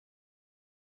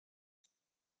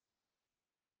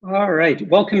All right,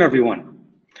 welcome everyone.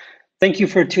 Thank you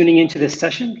for tuning into this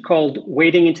session called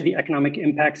Wading into the Economic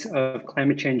Impacts of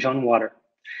Climate Change on Water.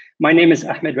 My name is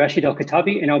Ahmed Rashid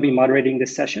Al-Khattabi, and I'll be moderating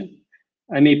this session.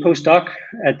 I'm a postdoc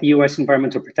at the US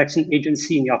Environmental Protection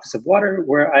Agency in the Office of Water,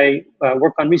 where I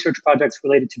work on research projects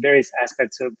related to various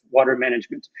aspects of water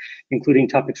management, including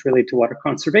topics related to water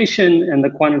conservation and the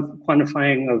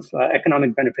quantifying of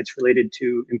economic benefits related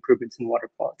to improvements in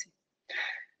water quality.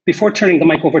 Before turning the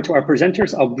mic over to our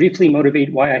presenters, I'll briefly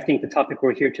motivate why I think the topic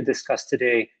we're here to discuss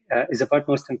today is of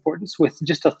utmost importance, with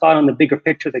just a thought on the bigger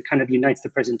picture that kind of unites the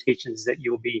presentations that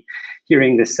you'll be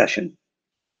hearing this session.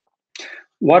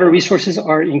 Water resources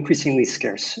are increasingly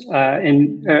scarce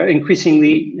and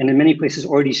increasingly, and in many places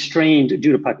already strained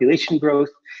due to population growth,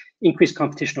 increased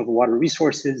competition over water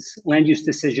resources, land use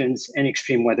decisions, and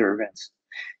extreme weather events.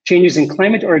 Changes in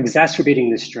climate are exacerbating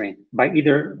this strain by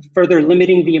either further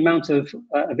limiting the amount of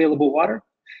available water,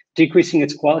 decreasing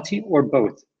its quality, or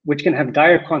both, which can have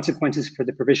dire consequences for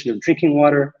the provision of drinking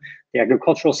water, the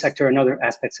agricultural sector, and other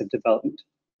aspects of development.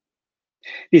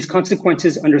 These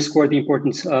consequences underscore the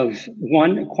importance of,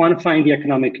 one, quantifying the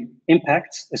economic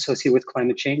impacts associated with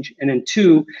climate change, and then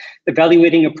two,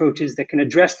 evaluating approaches that can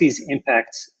address these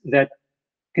impacts that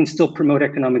can still promote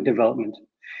economic development.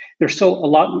 There's still a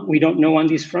lot we don't know on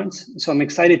these fronts, so I'm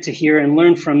excited to hear and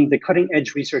learn from the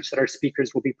cutting-edge research that our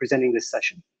speakers will be presenting this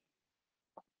session.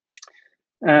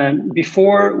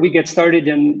 Before we get started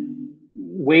and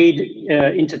wade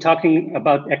into talking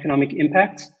about economic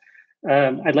impacts,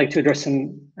 I'd like to address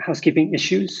some housekeeping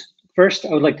issues. First,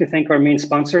 I would like to thank our main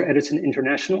sponsor, Edison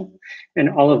International, and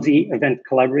all of the event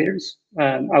collaborators.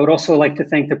 I would also like to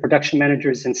thank the production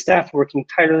managers and staff working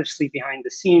tirelessly behind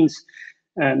the scenes.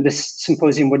 This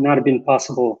symposium would not have been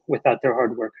possible without their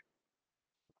hard work.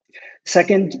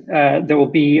 Second, there will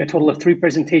be a total of 3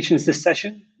 presentations this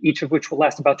session, each of which will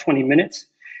last about 20 minutes.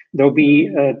 There will be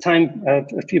time,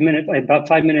 about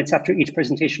 5 minutes after each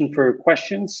presentation for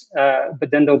questions,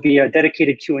 but then there'll be a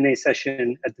dedicated Q&A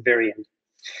session at the very end.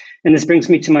 And this brings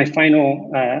me to my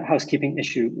final housekeeping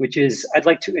issue, which is I'd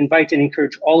like to invite and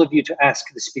encourage all of you to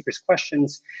ask the speakers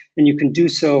questions, and you can do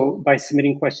so by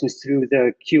submitting questions through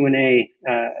the Q&A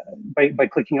by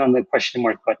clicking on the question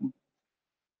mark button.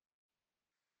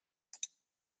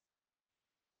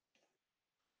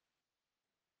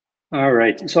 All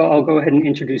right, so I'll go ahead and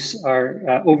introduce our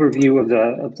overview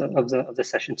of the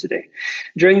session today.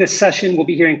 During this session, we'll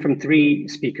be hearing from 3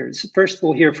 speakers. First,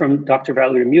 we'll hear from Dr.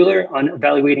 Valerie Mueller on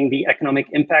evaluating the economic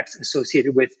impacts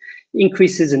associated with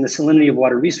increases in the salinity of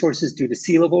water resources due to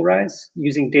sea level rise,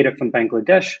 using data from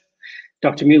Bangladesh.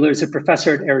 Dr. Mueller is a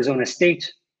professor at Arizona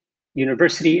State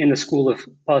University in the School of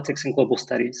Politics and Global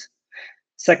Studies.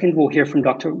 Second, we'll hear from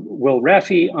Dr. Will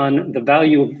Rafey on the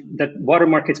value that water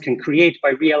markets can create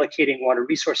by reallocating water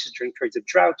resources during periods of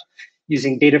drought,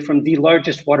 using data from the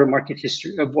largest water market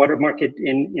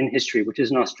in history, which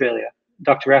is in Australia.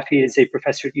 Dr. Rafey is a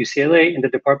professor at UCLA in the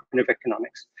Department of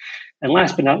Economics. And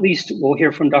last but not least, we'll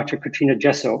hear from Dr. Katrina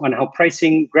Jessoe on how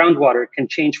pricing groundwater can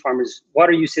change farmers'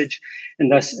 water usage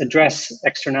and thus address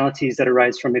externalities that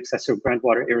arise from excessive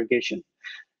groundwater irrigation.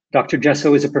 Dr.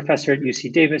 Jessoe is a professor at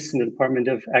UC Davis in the Department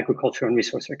of Agriculture and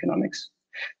Resource Economics.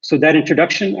 So that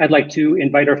introduction, I'd like to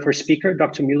invite our first speaker,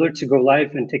 Dr. Mueller, to go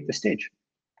live and take the stage.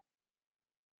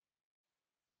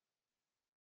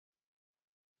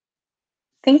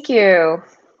 Thank you.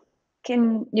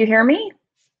 Can you hear me?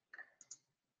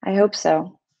 I hope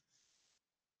so.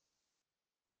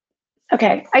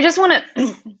 Okay, I just want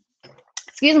to,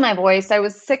 excuse my voice. I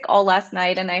was sick all last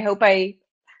night and I hope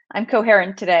I'm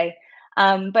coherent today.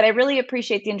 But I really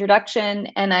appreciate the introduction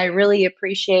and I really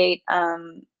appreciate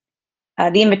the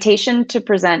invitation to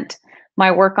present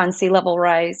my work on sea level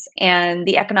rise and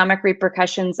the economic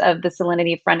repercussions of the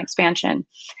salinity front expansion.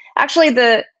 Actually,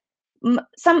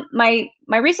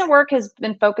 my recent work has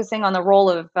been focusing on the role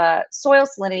of soil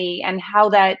salinity and how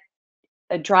that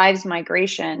drives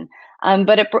migration.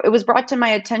 But it was brought to my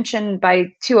attention by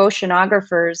 2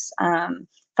 oceanographers,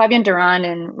 Fabian Duran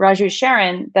and Raju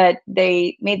Sharon, that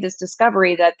they made this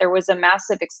discovery that there was a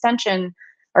massive expansion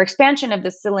of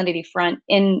the salinity front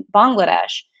in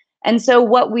Bangladesh. And so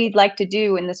what we'd like to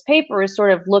do in this paper is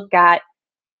sort of look at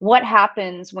what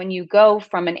happens when you go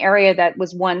from an area that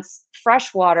was once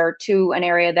freshwater to an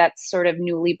area that's sort of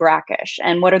newly brackish,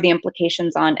 and what are the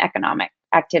implications on economic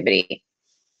activity.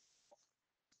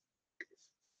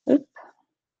 Oop.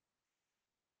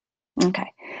 Okay.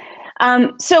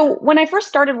 So when I first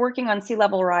started working on sea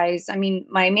level rise, I mean,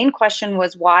 my main question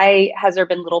was, why has there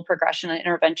been little progression and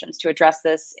interventions to address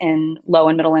this in low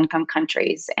and middle income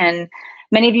countries? And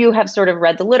Many of you have sort of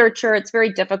read the literature. It's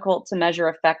very difficult to measure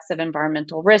effects of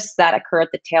environmental risks that occur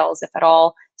at the tails, if at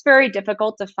all. It's very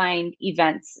difficult to find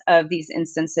events of these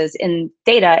instances in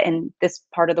data in this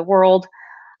part of the world.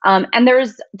 And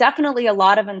there's definitely a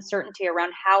lot of uncertainty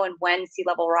around how and when sea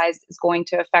level rise is going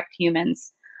to affect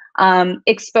humans.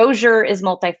 Exposure is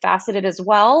multifaceted as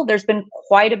well. There's been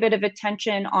quite a bit of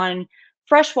attention on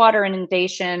freshwater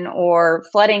inundation or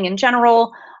flooding in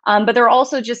general, but there are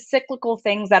also just cyclical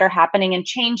things that are happening and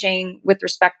changing with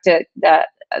respect to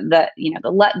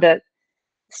the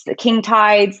king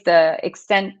tides, the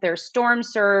extent there's storm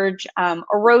surge,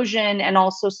 erosion, and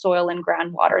also soil and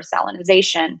groundwater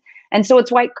salinization. And so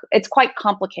it's quite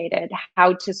complicated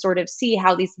how to sort of see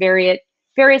how these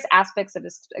various aspects of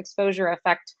this exposure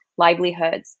affect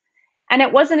livelihoods. And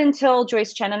it wasn't until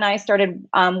Joyce Chen and I started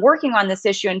working on this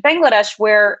issue in Bangladesh,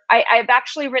 where I've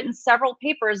actually written several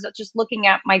papers just looking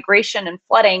at migration and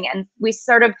flooding. And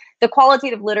the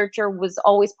qualitative literature was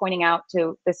always pointing out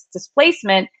to this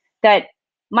displacement that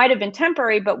might have been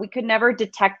temporary, but we could never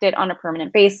detect it on a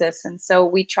permanent basis. And so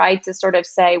we tried to sort of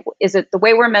say, is it the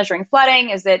way we're measuring flooding?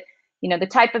 Is it, the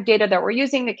type of data that we're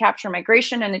using to capture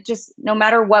migration? And it just, no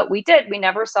matter what we did, we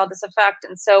never saw this effect.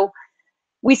 And so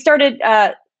we started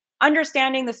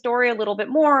understanding the story a little bit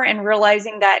more and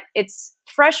realizing that it's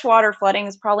freshwater flooding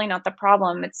is probably not the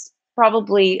problem. It's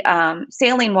probably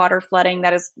saline water flooding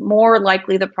that is more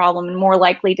likely the problem and more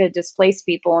likely to displace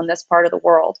people in this part of the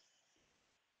world.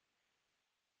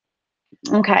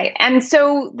 Okay, and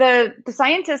so the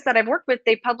scientists that I've worked with,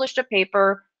 they published a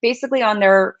paper basically on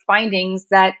their findings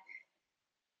that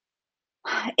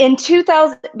in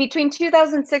between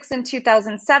 2006 and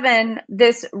 2007,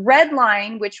 this red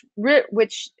line, which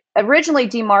originally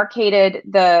demarcated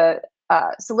the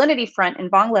salinity front in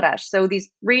Bangladesh, so these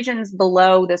regions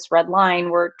below this red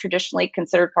line were traditionally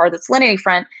considered part of the salinity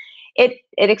front, it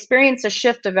experienced a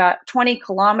shift about 20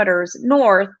 kilometers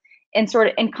north and sort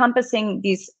of encompassing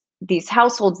these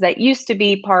households that used to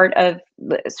be part of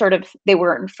they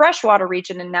were in freshwater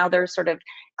region, and now they're sort of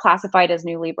classified as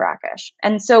newly brackish.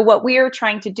 And so what we are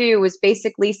trying to do is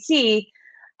basically see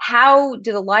how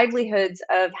do the livelihoods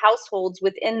of households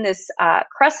within this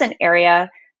crescent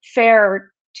area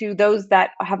fare to those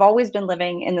that have always been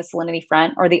living in the salinity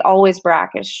front or the always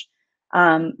brackish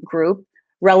group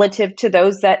relative to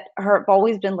those that have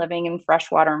always been living in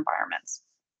freshwater environments.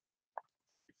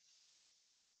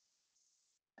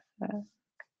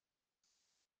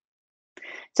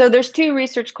 So there's two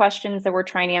research questions that we're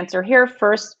trying to answer here.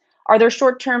 First, are there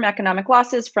short-term economic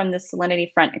losses from the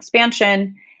salinity front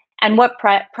expansion? And what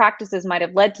practices might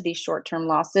have led to these short-term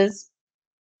losses?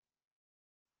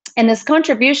 And this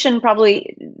contribution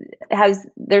probably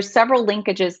there's several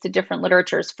linkages to different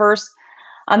literatures. First,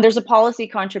 there's a policy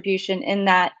contribution in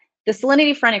that the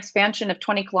salinity front expansion of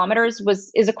 20 kilometers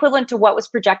is equivalent to what was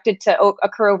projected to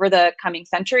occur over the coming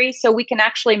century. So we can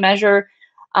actually measure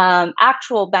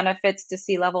actual benefits to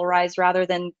sea level rise rather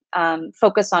than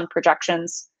focus on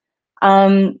projections.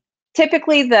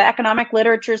 Typically, the economic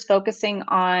literature is focusing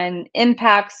on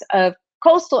impacts of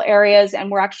coastal areas,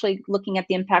 and we're actually looking at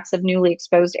the impacts of newly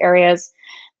exposed areas.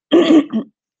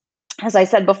 As I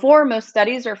said before, most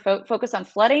studies are focused on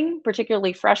flooding,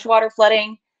 particularly freshwater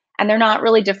flooding, and they're not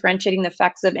really differentiating the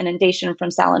effects of inundation from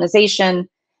salinization.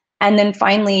 And then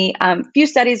finally, few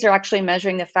studies are actually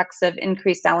measuring the effects of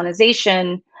increased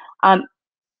salinization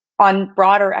on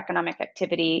broader economic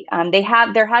activity.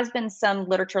 There has been some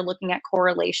literature looking at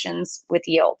correlations with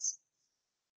yields.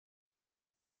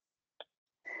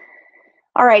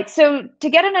 All right, so to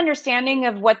get an understanding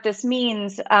of what this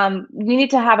means, we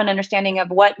need to have an understanding of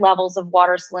what levels of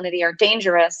water salinity are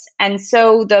dangerous. And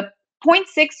so the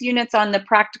 0.6 units on the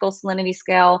practical salinity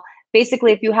scale,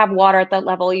 basically if you have water at that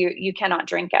level, you cannot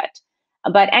drink it.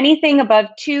 But anything above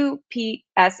 2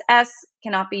 PSS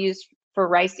cannot be used for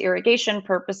rice irrigation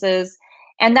purposes.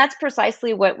 And that's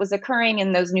precisely what was occurring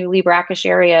in those newly brackish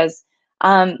areas.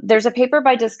 There's a paper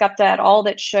by Desgupta et al.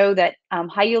 That show that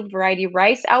high yield variety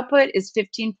rice output is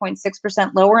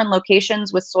 15.6% lower in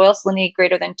locations with soil salinity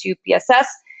greater than 2 PSS.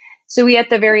 So we at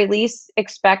the very least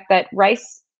expect that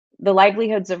the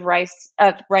livelihoods of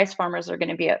rice farmers are going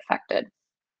to be affected.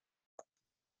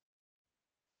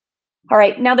 All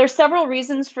right, now there's several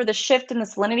reasons for the shift in the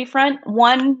salinity front.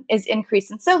 One is increase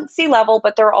in sea level,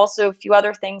 but there are also a few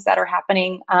other things that are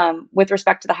happening with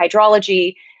respect to the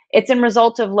hydrology. It's in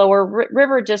result of lower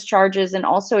river discharges and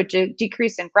also a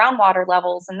decrease in groundwater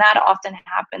levels, and that often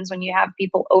happens when you have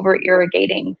people over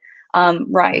irrigating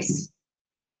rice.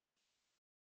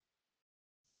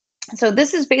 So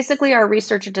this is basically our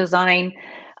research design.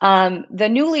 The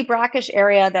newly brackish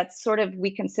area that's sort of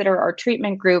we consider our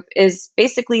treatment group is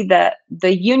basically the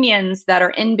unions that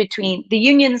are in between, the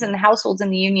unions and the households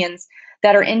and the unions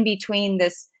that are in between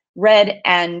this red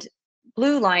and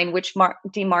blue line, which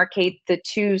demarcate the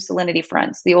two salinity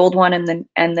fronts, the old one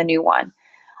and the new one.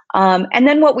 And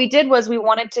then what we did was we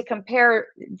wanted to compare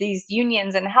these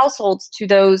unions and households to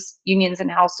those unions and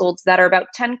households that are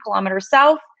about 10 kilometers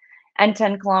south and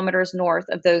 10 kilometers north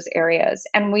of those areas.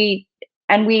 And we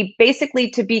basically,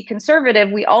 to be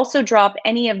conservative, we also drop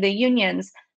any of the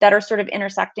unions that are sort of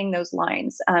intersecting those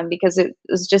lines because it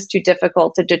was just too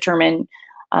difficult to determine,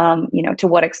 to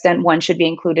what extent one should be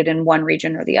included in one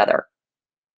region or the other.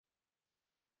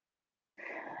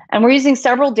 And we're using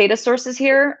several data sources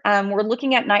here. We're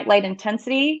looking at nightlight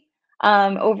intensity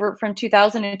over from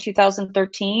 2000 to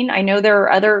 2013. I know there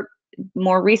are other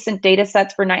more recent data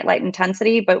sets for nightlight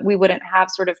intensity, but we wouldn't have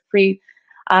sort of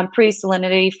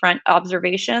pre-salinity front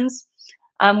observations.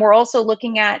 We're also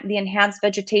looking at the enhanced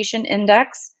vegetation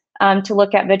index to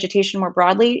look at vegetation more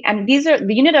broadly. And these are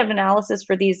the unit of analysis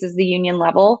for these is the union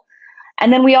level.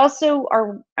 And then we also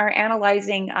are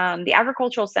analyzing the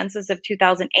agricultural census of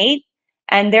 2008.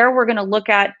 And there we're going to look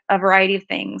at a variety of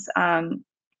things.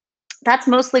 That's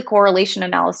mostly correlation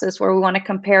analysis, where we want to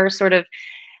compare sort of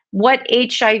what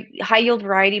high yield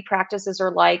variety practices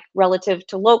are like relative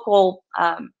to local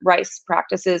rice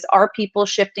practices. Are people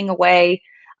shifting away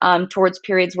towards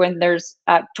periods when there's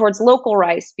towards local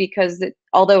rice because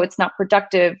although it's not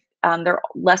productive, they're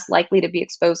less likely to be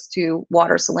exposed to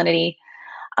water salinity.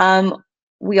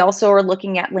 We also are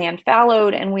looking at land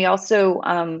fallowed, and we also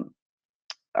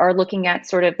are looking at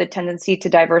sort of the tendency to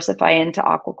diversify into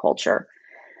aquaculture.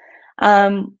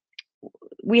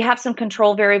 We have some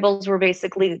control variables. We're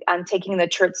basically taking the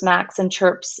CHIRPS max and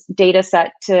CHIRPS data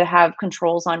set to have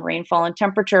controls on rainfall and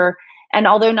temperature. And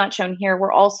although not shown here,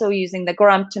 we're also using the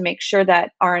GRUMP to make sure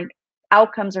that our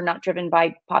outcomes are not driven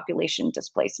by population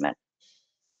displacement.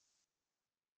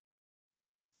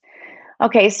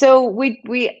 Okay, so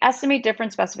we estimate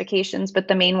different specifications, but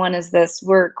the main one is this.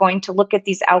 We're going to look at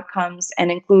these outcomes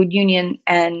and include union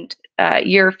and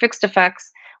year fixed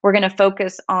effects. We're going to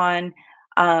focus on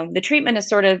the treatment is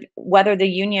sort of whether the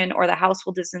union or the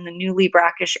household is in the newly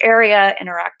brackish area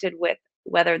interacted with,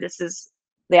 whether this is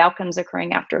the outcomes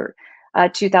occurring after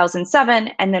 2007,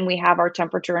 and then we have our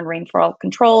temperature and rainfall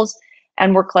controls,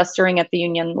 and we're clustering at the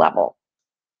union level.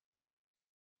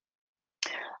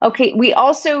 Okay, we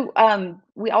also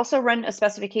run a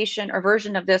specification or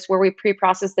version of this where we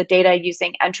pre-process the data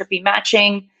using entropy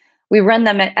matching. We run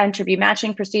them at entropy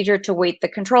matching procedure to weight the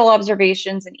control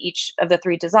observations in each of the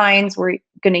three designs. We're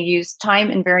going to use time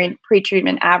invariant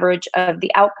pre-treatment average of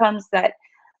the outcomes that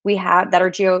we have that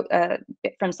are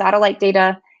from satellite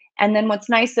data. And then what's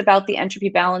nice about the entropy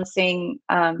balancing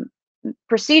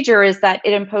procedure is that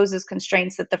it imposes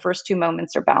constraints that the first two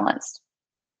moments are balanced.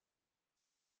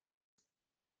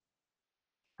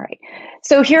 All right,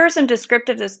 so here are some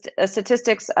descriptive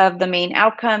statistics of the main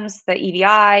outcomes, the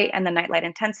EVI and the nightlight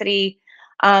intensity.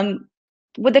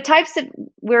 With the types that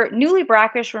we're newly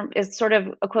brackish is sort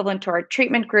of equivalent to our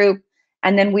treatment group.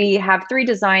 And then we have three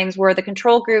designs where the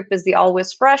control group is the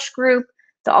always fresh group,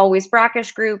 the always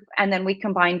brackish group, and then we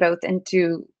combine both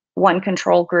into one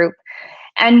control group.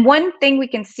 And one thing we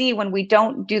can see when we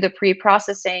don't do the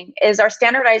pre-processing is our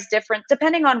standardized difference,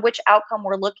 depending on which outcome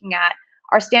we're looking at,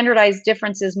 our standardized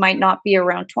differences might not be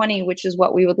around 20, which is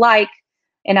what we would like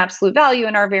in absolute value,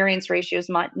 and our variance ratios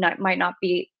might not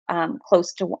be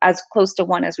close to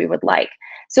 1 as we would like.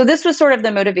 So this was sort of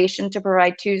the motivation to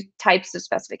provide two types of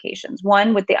specifications,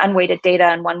 one with the unweighted data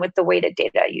and one with the weighted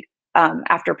data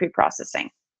after pre-processing.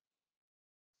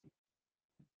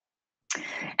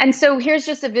 And so here's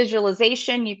just a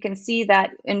visualization. You can see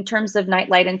that in terms of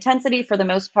nightlight intensity, for the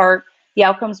most part, the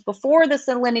outcomes before the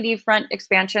salinity front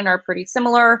expansion are pretty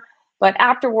similar, but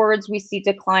afterwards we see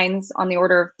declines on the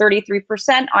order of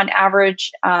 33% on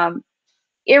average.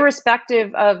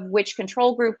 Irrespective of which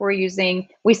control group we're using,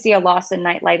 we see a loss in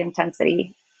nightlight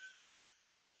intensity.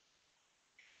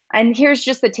 And here's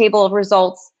just the table of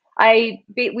results.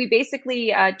 We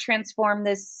basically transform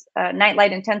this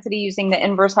nightlight intensity using the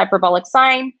inverse hyperbolic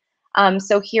sine.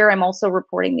 So here I'm also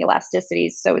reporting the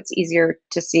elasticities, so it's easier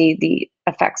to see the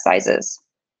effect sizes.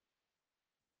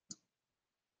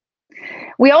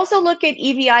 We also look at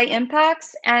EVI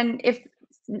impacts, and if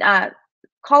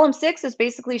column 6 is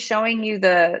basically showing you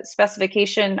the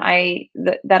specification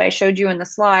that I showed you in the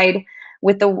slide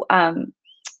with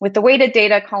the weighted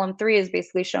data. Column 3 is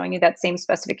basically showing you that same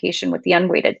specification with the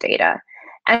unweighted data.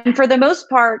 And for the most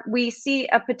part, we see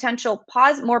a potential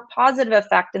more positive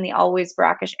effect in the always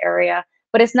brackish area,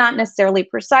 but it's not necessarily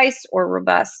precise or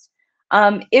robust.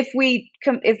 If we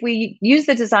use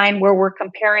the design where we're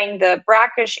comparing the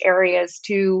brackish areas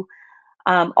to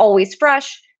always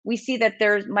fresh, we see that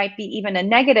there might be even a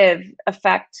negative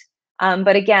effect.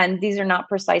 But again, these are not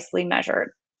precisely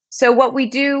measured. So what we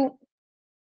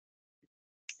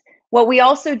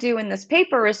also do in this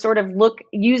paper is sort of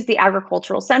use the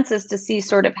agricultural census to see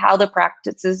sort of how the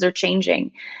practices are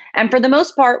changing. And for the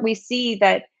most part, we see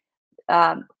that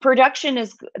production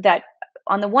is that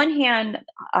on the one hand,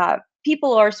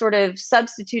 people are sort of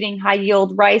substituting high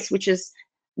yield rice, which is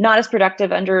not as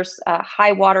productive under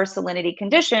high water salinity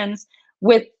conditions,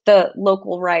 with the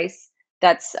local rice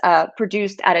that's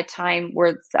produced at a time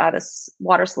where the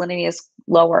water salinity is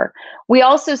lower. We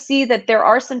also see that there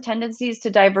are some tendencies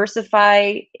to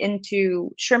diversify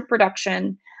into shrimp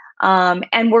production.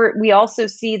 And we also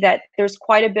see that there's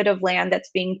quite a bit of land that's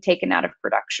being taken out of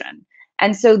production.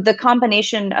 And so the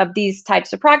combination of these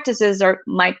types of practices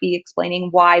might be explaining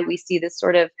why we see this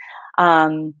sort of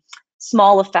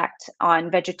small effect on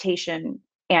vegetation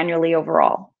annually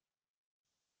overall.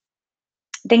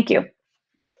 Thank you.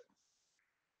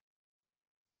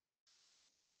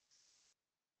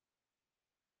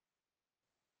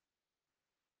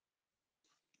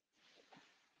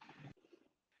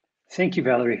 Thank you,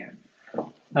 Valerie.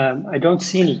 I don't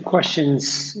see any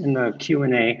questions in the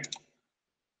Q&A.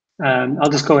 I'll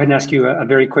just go ahead and ask you a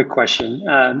very quick question.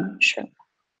 Sure.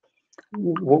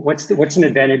 What's an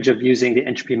advantage of using the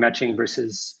entropy matching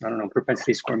versus, I don't know,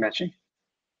 propensity score matching?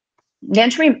 The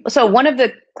entropy. So one of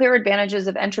the clear advantages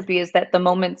of entropy is that the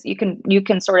moments you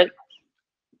can sort of,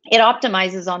 it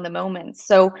optimizes on the moments.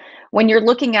 So when you're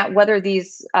looking at whether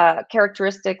these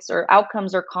characteristics or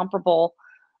outcomes are comparable,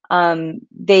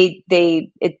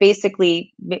 it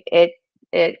basically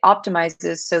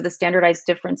optimizes, so the standardized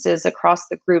differences across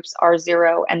the groups are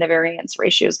 0 and the variance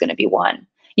ratio is going to be 1.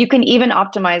 You can even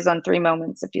optimize on 3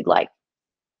 moments if you'd like.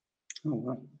 Oh,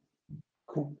 wow.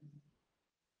 Cool.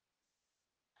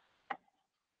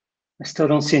 I still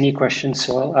don't see any questions,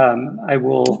 so I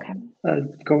will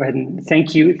go ahead and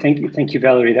thank you,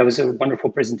 Valerie. That was a wonderful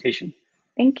presentation.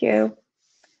 Thank you.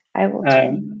 I will.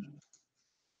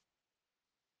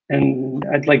 And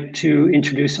I'd like to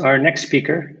introduce our next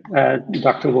speaker,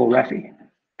 Dr. Rafey.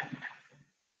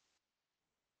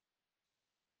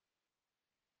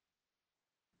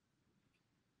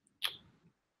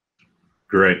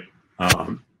 Great.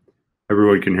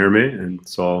 Everyone can hear me, and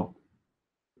it's all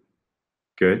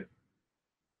good.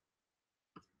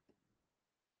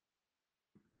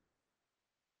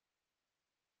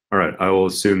 All right, I will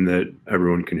assume that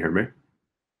everyone can hear me.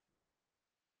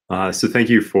 So thank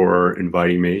you for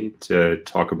inviting me to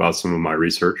talk about some of my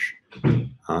research.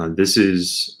 This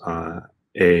is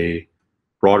a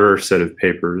broader set of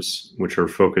papers which are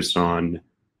focused on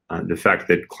the fact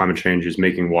that climate change is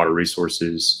making water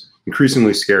resources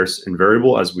increasingly scarce and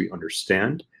variable, as we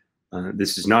understand.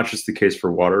 This is not just the case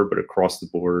for water, but across the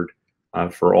board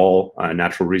for all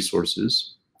natural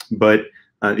resources. But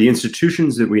the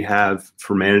institutions that we have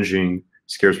for managing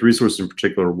scarce resources, in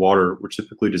particular water, were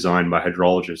typically designed by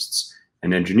hydrologists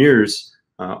and engineers,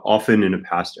 often in a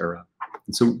past era.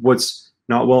 And so what's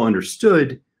not well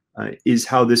understood is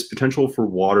how this potential for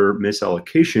water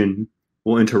misallocation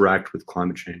will interact with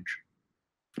climate change.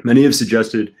 Many have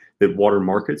suggested that water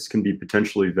markets can be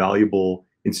potentially valuable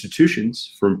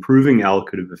institutions for improving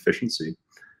allocative efficiency,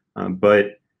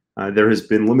 but there has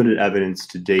been limited evidence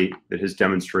to date that has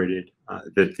demonstrated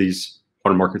that these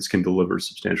water markets can deliver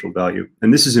substantial value.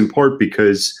 And this is in part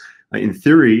because, in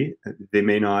theory, they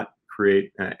may not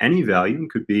create any value and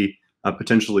could be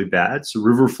potentially bad. So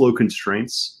river flow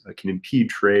constraints can impede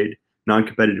trade,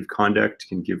 non-competitive conduct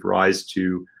can give rise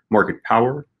to market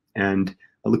power, and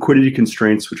liquidity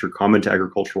constraints, which are common to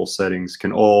agricultural settings,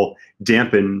 can all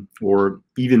dampen or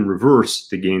even reverse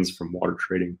the gains from water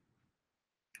trading.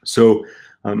 So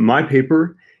my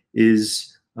paper is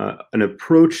an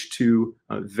approach to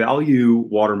value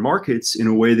water markets in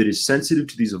a way that is sensitive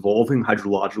to these evolving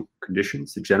hydrological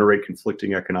conditions that generate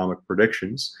conflicting economic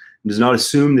predictions, and does not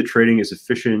assume that trading is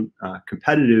efficient,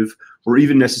 competitive, or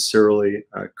even necessarily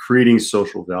creating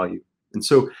social value. And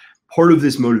so part of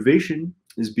this motivation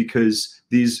is because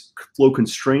these flow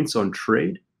constraints on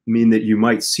trade mean that you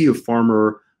might see a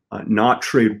farmer not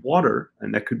trade water,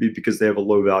 and that could be because they have a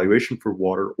low valuation for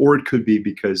water, or it could be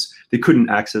because they couldn't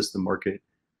access the market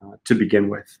to begin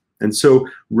with. And so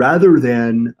rather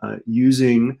than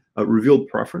using a revealed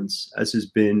preference, as has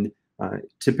been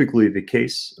typically the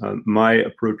case, my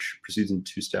approach proceeds in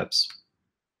 2 steps.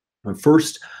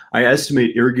 First, I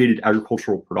estimate irrigated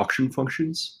agricultural production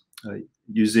functions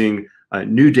using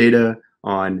new data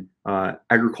on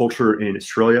agriculture in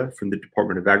Australia from the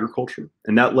Department of Agriculture.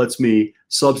 And that lets me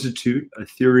substitute a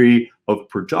theory of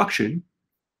production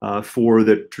for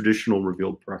the traditional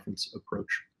revealed preference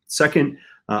approach. Second,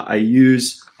 I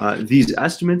use these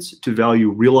estimates to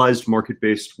value realized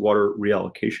market-based water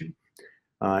reallocation.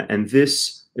 And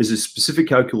this is a specific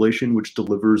calculation which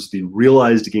delivers the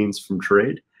realized gains from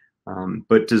trade,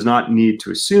 but does not need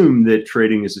to assume that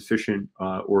trading is efficient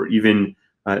or even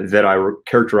that I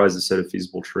characterize a set of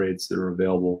feasible trades that are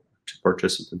available to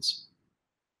participants.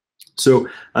 So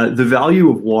the value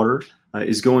of water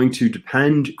is going to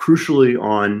depend crucially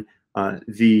on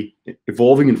the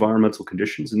evolving environmental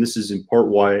conditions, and this is in part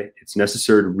why it's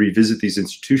necessary to revisit these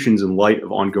institutions in light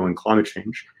of ongoing climate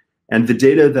change. And the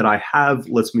data that I have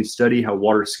lets me study how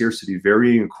water scarcity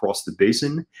varying across the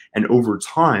basin and over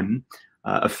time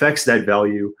affects that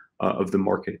value of the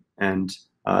market. And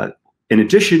in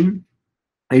addition,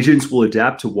 agents will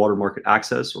adapt to water market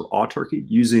access or autarky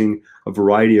using a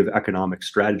variety of economic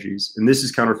strategies. And this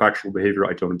is counterfactual behavior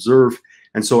I don't observe.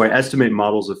 And so I estimate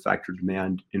models of factor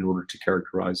demand in order to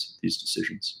characterize these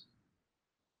decisions.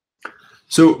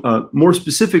 So more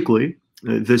specifically,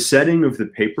 the setting of the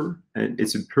paper and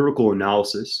its empirical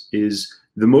analysis is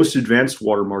the most advanced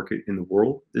water market in the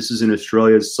world. This is in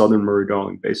Australia's southern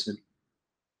Murray-Darling Basin.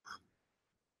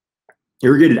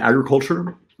 Irrigated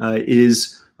agriculture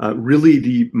is really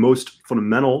the most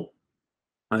fundamental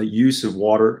use of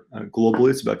water globally.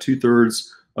 It's about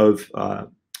 2/3 of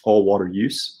all water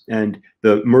use. And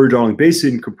the Murray-Darling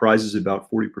Basin comprises about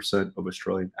 40% of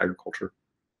Australian agriculture.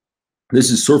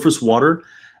 This is surface water,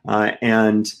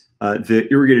 and the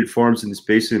irrigated farms in this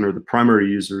basin are the primary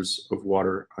users of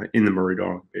water in the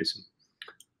Murray-Darling Basin.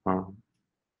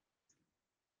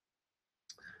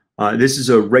 This is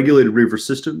a regulated river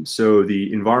system, so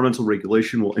the environmental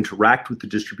regulation will interact with the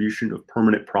distribution of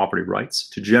permanent property rights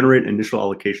to generate initial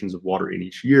allocations of water in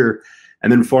each year,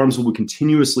 and then farms will be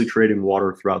continuously trading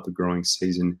water throughout the growing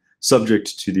season,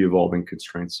 subject to the evolving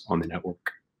constraints on the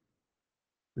network.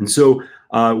 And so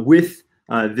with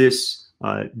this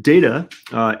data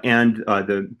and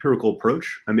the empirical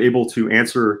approach, I'm able to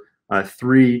answer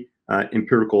three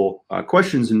empirical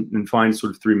questions and find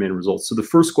sort of three main results. So the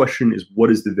first question is,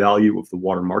 what is the value of the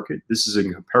water market? This is a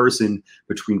comparison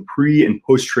between pre and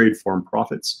post-trade farm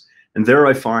profits. And there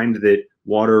I find that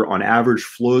water on average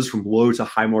flows from low to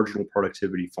high marginal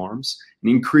productivity farms and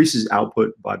increases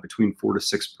output by between 4 to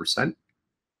 6%.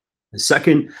 The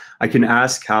second, I can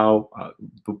ask how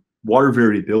the water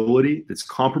variability that's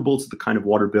comparable to the kind of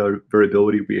water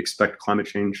variability we expect climate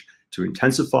change to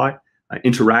intensify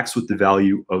interacts with the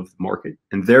value of the market.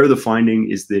 And there the finding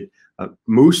is that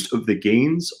most of the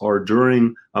gains are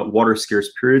during water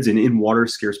scarce periods and in water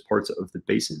scarce parts of the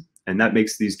basin. And that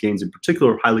makes these gains in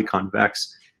particular highly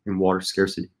convex in water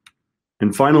scarcity.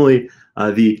 And finally,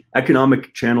 the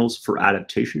economic channels for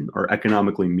adaptation are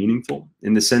economically meaningful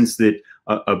in the sense that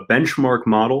a benchmark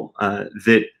model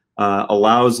that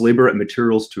allows labor and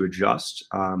materials to adjust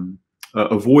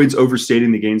avoids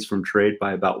overstating the gains from trade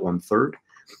by about 1/3.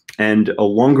 And a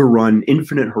longer run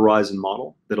infinite horizon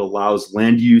model that allows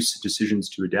land use decisions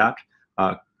to adapt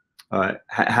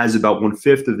has about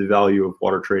 1/5 of the value of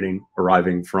water trading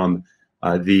arriving from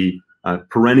the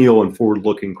perennial and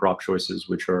forward-looking crop choices,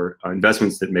 which are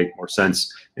investments that make more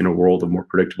sense in a world of more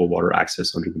predictable water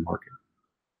access under the market.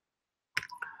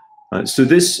 So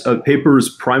this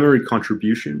paper's primary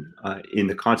contribution in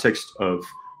the context of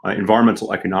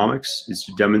environmental economics is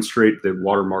to demonstrate that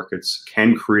water markets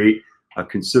can create a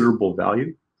considerable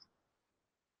value.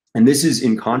 And this is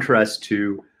in contrast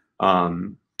to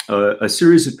a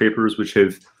series of papers which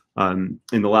have,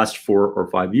 in the last 4 or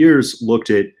 5 years, looked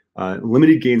at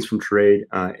limited gains from trade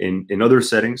in other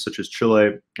settings, such as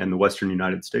Chile and the Western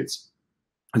United States.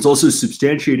 It's also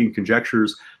substantiating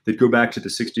conjectures that go back to the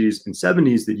 60s and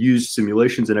 70s that used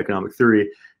simulations and economic theory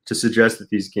to suggest that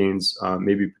these gains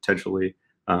may be potentially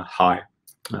high.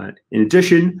 In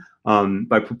addition,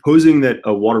 by proposing that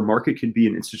a water market can be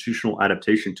an institutional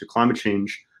adaptation to climate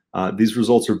change, these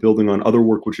results are building on other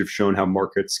work which have shown how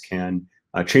markets can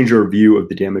change our view of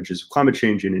the damages of climate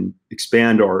change and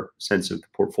expand our sense of the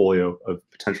portfolio of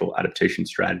potential adaptation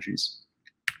strategies.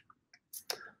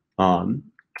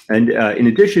 In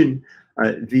addition,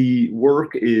 the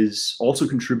work is also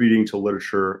contributing to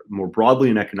literature more broadly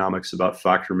in economics about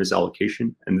factor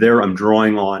misallocation. And there I'm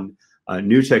drawing on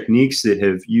new techniques that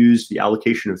have used the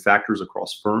allocation of factors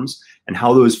across firms and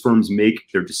how those firms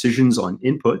make their decisions on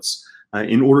inputs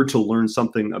in order to learn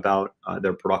something about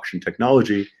their production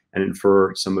technology and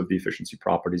infer some of the efficiency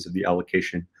properties of the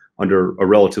allocation under a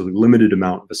relatively limited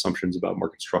amount of assumptions about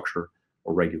market structure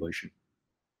or regulation.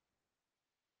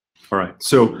 All right,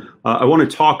 so I want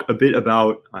to talk a bit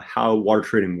about how water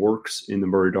trading works in the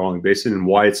Murray-Darling Basin and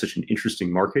why it's such an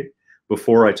interesting market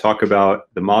before I talk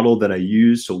about the model that I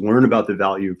use to learn about the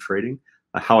value of trading,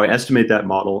 how I estimate that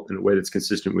model in a way that's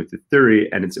consistent with the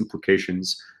theory and its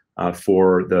implications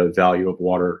for the value of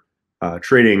water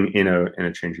trading in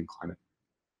a changing climate.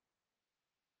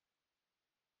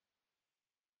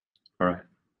 All right.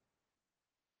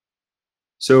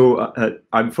 So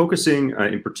I'm focusing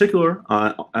in particular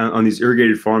on these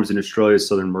irrigated farms in Australia's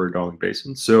southern Murray-Darling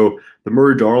Basin. So the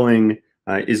Murray-Darling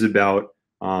is about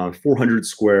 400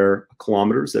 square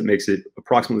kilometers. That makes it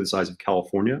approximately the size of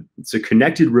California. It's a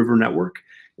connected river network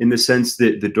in the sense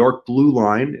that the dark blue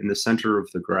line in the center of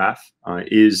the graph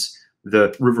is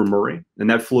the River Murray, and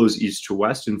that flows east to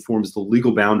west and forms the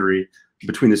legal boundary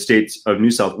between the states of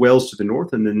New South Wales to the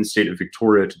north and then the state of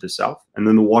Victoria to the south. And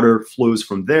then the water flows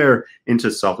from there into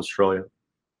South Australia.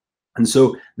 And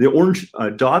so the orange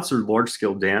dots are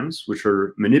large-scale dams, which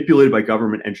are manipulated by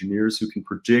government engineers who can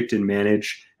predict and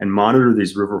manage and monitor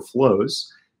these river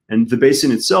flows. And the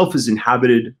basin itself is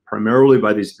inhabited primarily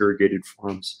by these irrigated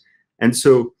farms. And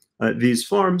so these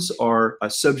farms are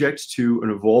subject to an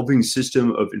evolving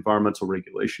system of environmental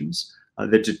regulations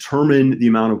that determine the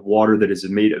amount of water that is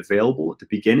made available at the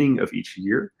beginning of each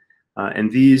year.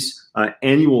 And these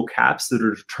annual caps that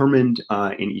are determined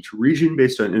in each region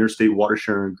based on interstate water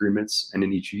sharing agreements and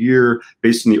in each year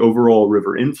based on the overall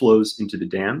river inflows into the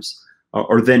dams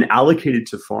are then allocated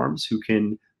to farms who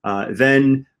can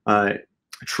then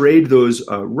trade those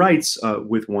rights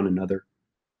with one another.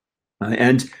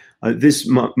 This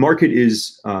market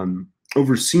is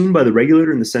overseen by the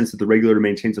regulator in the sense that the regulator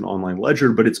maintains an online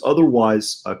ledger, but it's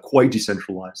otherwise quite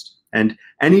decentralized. And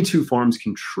any two farms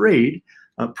can trade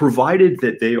provided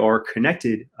that they are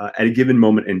connected at a given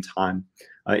moment in time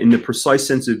in the precise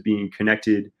sense of being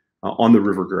connected on the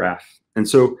river graph. And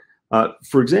so,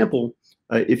 for example,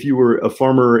 if you were a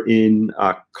farmer in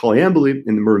Coleambally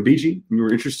in the Murrumbidgee and you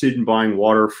were interested in buying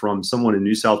water from someone in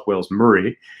New South Wales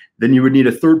Murray, then you would need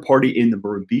a third party in the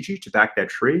Murrumbidgee to back that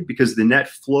trade because the net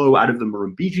flow out of the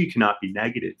Murrumbidgee cannot be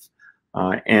negative.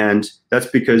 And that's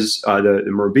because the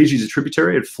Murrumbidgee is a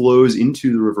tributary. It flows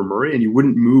into the River Murray, and you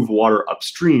wouldn't move water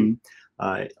upstream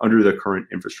under the current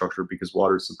infrastructure because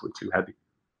water is simply too heavy.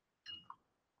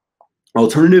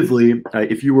 Alternatively,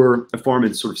 if you were a farm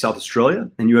in sort of South Australia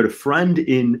and you had a friend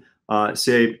in,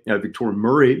 say, Victoria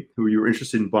Murray who you were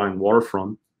interested in buying water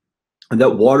from, and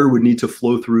that water would need to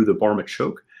flow through the Barma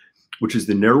Choke, which is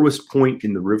the narrowest point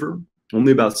in the river.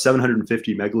 Only about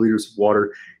 750 megaliters of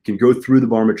water can go through the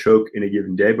Barma Choke in a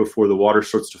given day before the water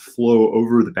starts to flow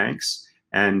over the banks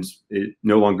and it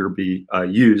no longer be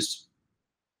used.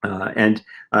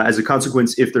 As a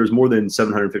consequence, if there's more than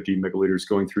 750 megaliters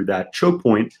going through that choke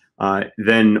point,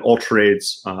 then all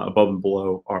trades above and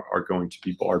below are going to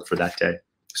be barred for that day.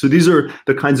 So these are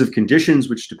the kinds of conditions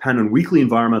which depend on weekly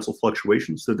environmental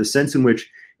fluctuations. So the sense in which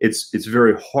it's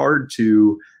very hard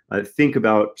to think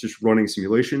about just running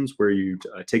simulations where you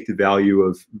take the value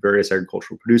of various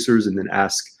agricultural producers and then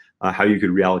ask how you could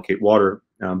reallocate water.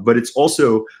 But it's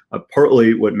also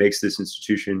partly what makes this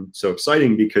institution so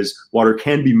exciting because water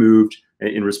can be moved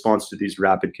in response to these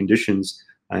rapid conditions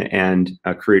and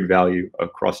create value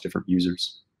across different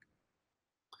users.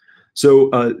 So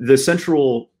the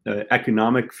central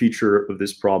economic feature of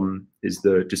this problem is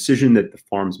the decision that the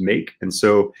farms make. And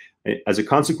so as a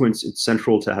consequence, it's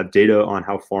central to have data on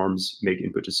how farms make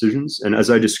input decisions. And as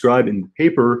I describe in the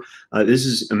paper, this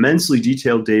is immensely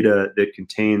detailed data that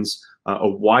contains a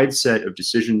wide set of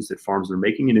decisions that farms are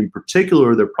making, and in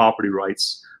particular, their property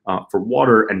rights for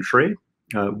water and trade.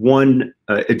 One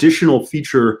additional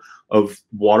feature of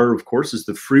water, of course, is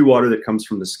the free water that comes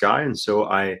from the sky. And so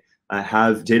I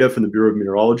have data from the Bureau of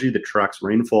Meteorology that tracks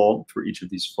rainfall for each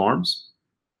of these farms.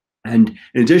 And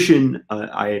in addition,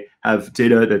 I have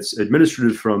data that's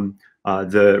administered from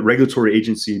the regulatory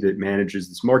agency that manages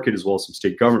this market, as well as some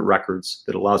state government records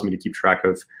that allows me to keep track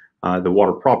of the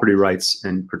water property rights,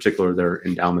 and in particular their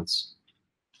endowments.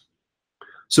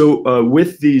 So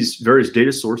with these various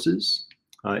data sources,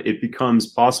 it becomes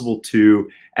possible to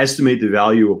estimate the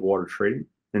value of water trading.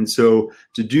 And so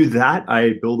to do that,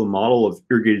 I build a model of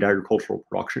irrigated agricultural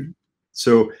production.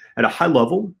 So at a high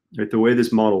level, right, the way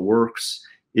this model works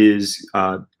is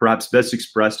perhaps best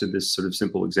expressed in this sort of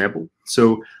simple example.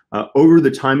 So over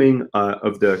the timing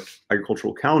of the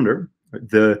agricultural calendar,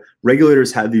 the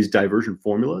regulators have these diversion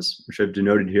formulas, which I've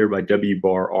denoted here by W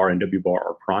bar R and W bar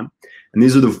R prime. And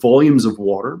these are the volumes of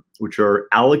water which are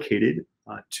allocated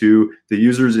to the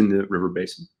users in the river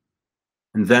basin.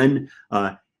 And then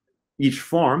each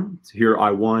farm, here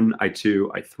I1, I2,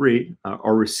 I3,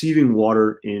 are receiving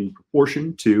water in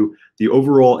proportion to the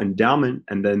overall endowment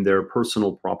and then their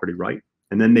personal property right.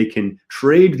 And then they can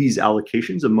trade these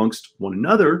allocations amongst one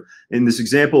another. In this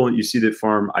example, you see that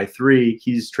farm I3,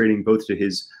 he's trading both to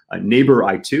his neighbor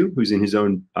I2, who's in his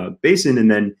own basin,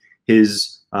 and then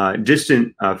his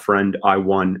distant friend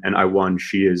I1, and I1,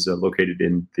 she is located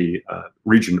in the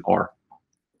region R.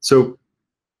 So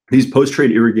these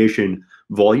post-trade irrigation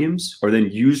volumes are then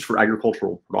used for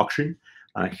agricultural production.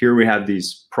 Here we have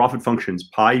these profit functions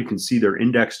pi. You can see they're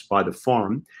indexed by the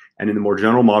farm. And in the more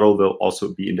general model, they'll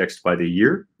also be indexed by the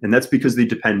year. And that's because they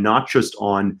depend not just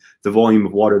on the volume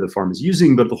of water the farm is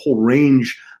using, but the whole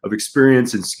range of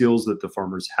experience and skills that the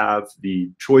farmers have, the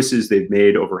choices they've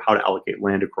made over how to allocate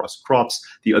land across crops,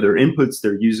 the other inputs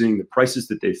they're using, the prices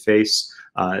that they face,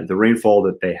 the rainfall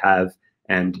that they have,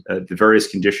 and the various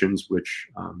conditions which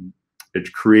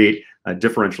create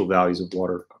differential values of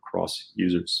water across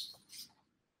users.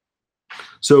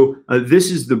 So this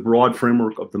is the broad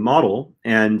framework of the model,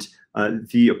 and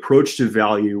the approach to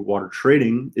value water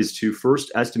trading is to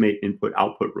first estimate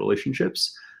input-output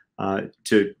relationships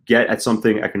to get at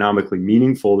something economically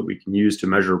meaningful that we can use to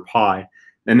measure pi.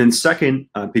 And then second,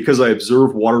 because I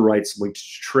observe water rights linked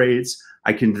to trades,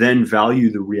 I can then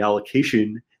value the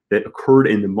reallocation that occurred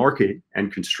in the market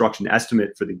and construct an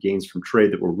estimate for the gains from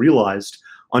trade that were realized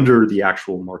under the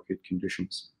actual market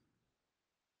conditions.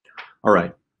 All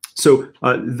right. So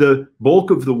the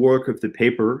bulk of the work of the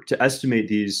paper to estimate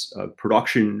these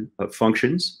production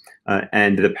functions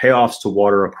and the payoffs to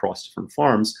water across different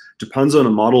farms depends on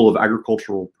a model of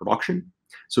agricultural production.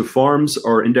 So farms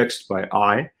are indexed by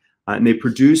I, and they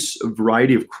produce a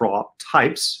variety of crop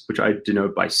types, which I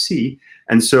denote by C.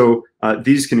 And so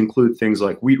these can include things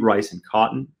like wheat, rice, and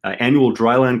cotton. Annual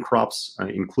dryland crops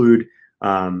include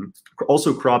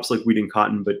also crops like wheat and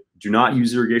cotton, but do not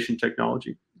use irrigation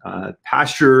technology.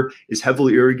 Pasture is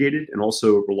heavily irrigated and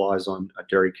also relies on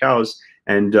dairy cows,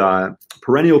 and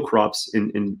perennial crops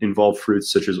involve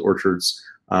fruits such as orchards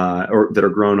or that are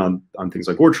grown on things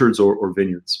like orchards or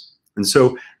vineyards. And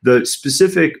so the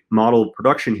specific model of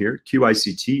production here,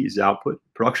 QICT is output,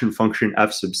 production function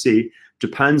F sub C,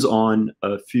 depends on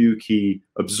a few key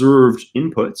observed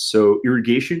inputs. So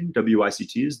irrigation,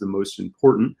 WICT, is the most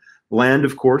important. Land,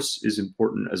 of course, is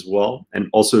important as well, and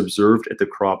also observed at the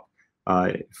crop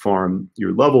farm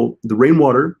year level. The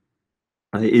rainwater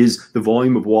is the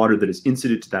volume of water that is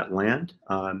incident to that land.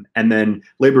 And then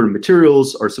labor and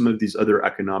materials are some of these other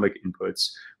economic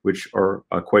inputs, which are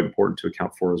quite important to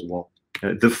account for as well.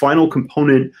 The final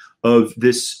component of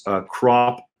this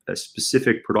crop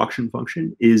specific production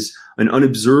function is an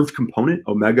unobserved component,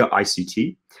 omega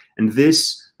ICT. And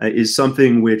this is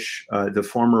something which the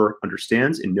farmer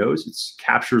understands and knows. It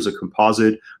captures a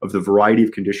composite of the variety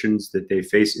of conditions that they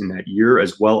face in that year,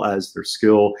 as well as their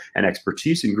skill and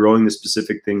expertise in growing the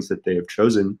specific things that they have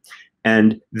chosen.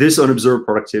 And this unobserved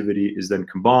productivity is then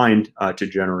combined to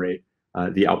generate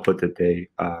the output that they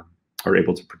are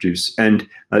able to produce. And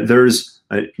there's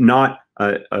not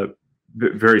a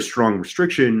very strong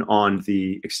restriction on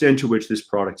the extent to which this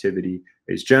productivity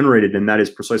is generated, and that is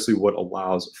precisely what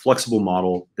allows a flexible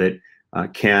model that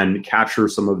can capture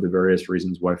some of the various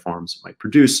reasons why farms might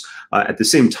produce. At the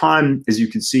same time, as you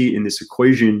can see in this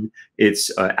equation,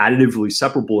 it's additively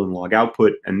separable in log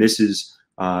output, and this is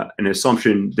an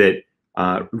assumption that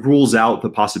rules out the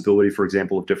possibility, for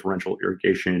example, of differential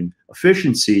irrigation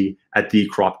efficiency at the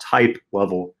crop type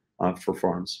level for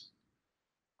farms.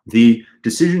 The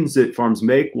decisions that farms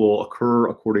make will occur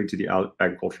according to the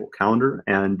agricultural calendar,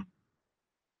 and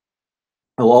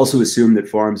I'll also assume that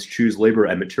farms choose labor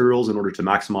and materials in order to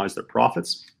maximize their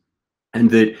profits, and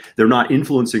that they're not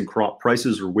influencing crop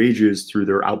prices or wages through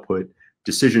their output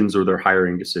decisions or their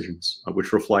hiring decisions,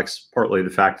 which reflects partly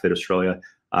the fact that Australia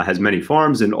has many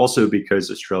farms, and also because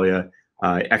Australia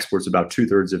exports about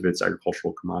 2/3 of its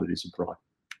agricultural commodities abroad.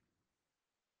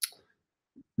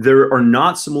 There are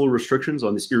not similar restrictions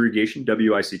on this irrigation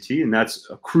WICT, and that's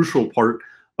a crucial part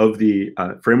of the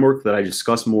framework that I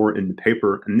discuss more in the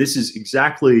paper. And this is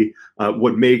exactly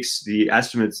what makes the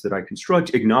estimates that I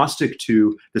construct agnostic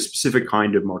to the specific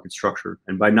kind of market structure.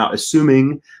 And by not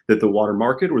assuming that the water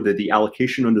market or that the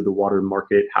allocation under the water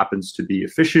market happens to be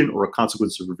efficient or a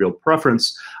consequence of revealed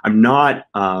preference, I'm not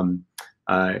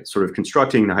sort of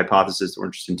constructing the hypothesis that we're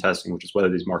interested in testing, which is whether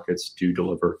these markets do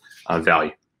deliver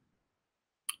value.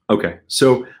 Okay,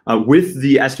 so with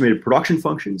the estimated production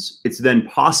functions, it's then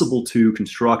possible to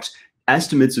construct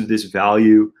estimates of this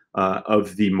value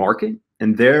of the market.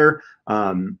 And there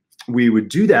we would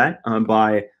do that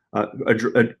by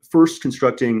first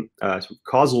constructing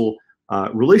causal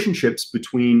relationships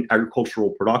between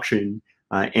agricultural production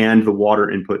and the water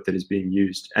input that is being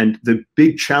used. And the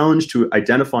big challenge to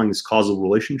identifying this causal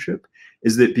relationship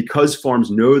is that because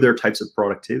farms know their types of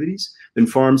productivities, then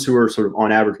farms who are sort of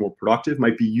on average more productive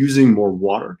might be using more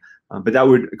water, but that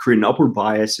would create an upward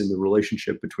bias in the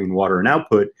relationship between water and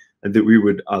output that we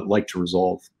would like to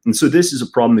resolve. And so this is a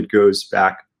problem that goes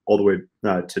back all the way to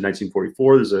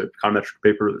 1944. There's a econometric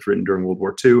paper that was written during World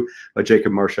War II by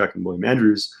Jacob Marshak and William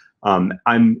Andrews.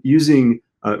 I'm using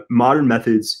modern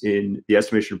methods in the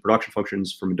estimation of production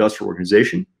functions from industrial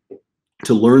organization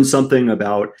to learn something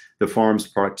about the farm's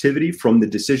productivity from the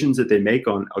decisions that they make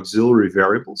on auxiliary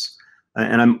variables.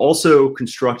 And I'm also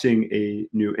constructing a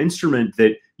new instrument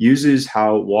that uses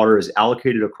how water is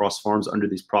allocated across farms under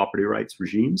these property rights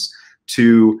regimes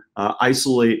to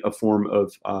isolate a form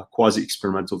of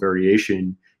quasi-experimental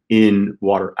variation in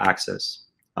water access.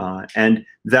 And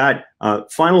that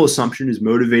final assumption is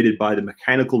motivated by the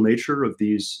mechanical nature of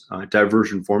these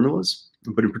diversion formulas.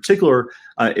 But in particular,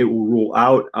 it will rule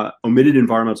out omitted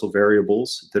environmental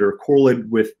variables that are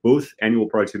correlated with both annual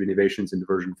productivity innovations and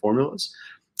diversion formulas,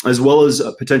 as well as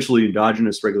potentially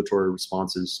endogenous regulatory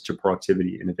responses to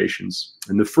productivity innovations.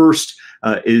 And the first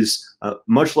is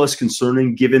much less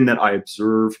concerning, given that I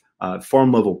observe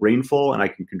farm level rainfall and I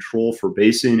can control for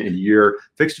basin and year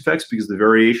fixed effects, because the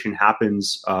variation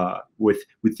happens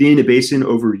within a basin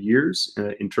over years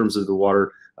in terms of the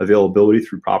water availability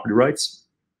through property rights.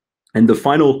 And the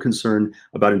final concern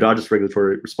about endogenous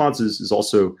regulatory responses is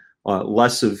also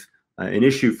less of an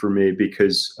issue for me,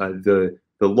 because the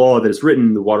law that is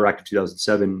written, the Water Act of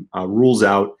 2007, rules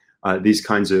out these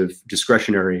kinds of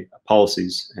discretionary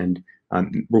policies and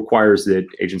requires that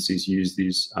agencies use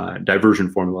these diversion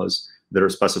formulas that are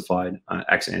specified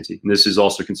ex ante. And this is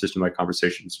also consistent with my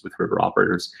conversations with river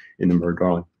operators in the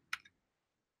Murray-Darling.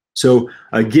 So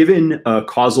given a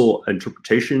causal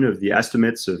interpretation of the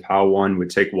estimates of how one would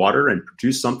take water and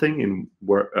produce something in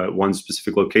one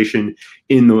specific location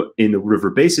in the river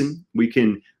basin, we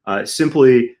can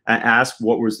simply ask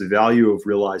what was the value of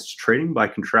realized trading by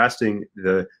contrasting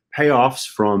the payoffs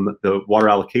from the water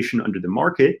allocation under the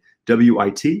market,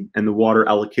 WIT, and the water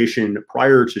allocation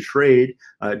prior to trade,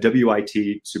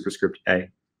 WIT superscript A.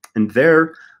 And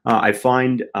there, I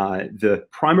find the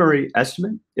primary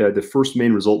estimate, the first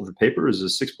main result of the paper, is a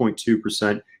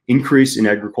 6.2% increase in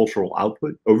agricultural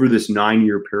output over this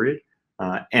 9-year period.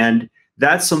 And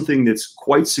that's something that's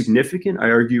quite significant, I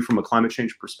argue, from a climate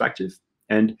change perspective.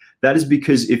 And that is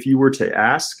because if you were to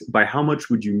ask by how much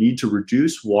would you need to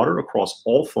reduce water across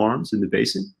all farms in the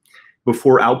basin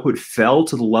before output fell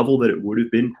to the level that it would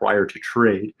have been prior to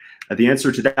trade, the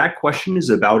answer to that question is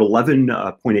about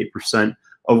 11.8%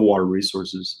 of water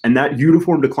resources. And that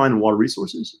uniform decline in water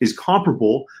resources is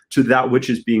comparable to that which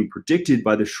is being predicted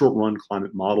by the short-run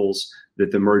climate models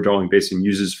that the Murray-Darling Basin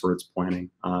uses for its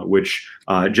planning, which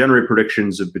generate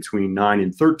predictions of between 9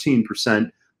 and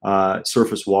 13%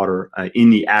 surface water in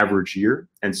the average year,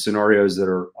 and scenarios that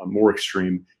are more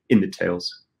extreme in the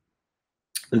tails.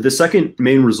 The second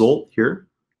main result here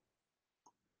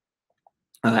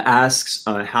asks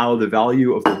how the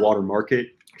value of the water market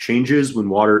changes when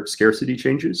water scarcity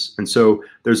changes. And so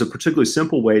there's a particularly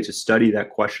simple way to study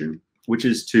that question, which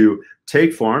is to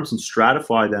take farms and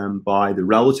stratify them by the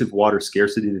relative water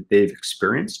scarcity that they've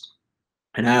experienced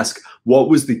and ask what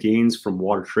was the gains from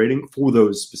water trading for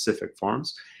those specific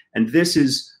farms. And this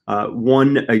is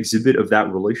one exhibit of that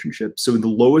relationship. So in the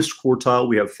lowest quartile,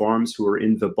 we have farms who are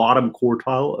in the bottom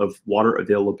quartile of water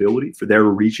availability for their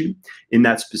region in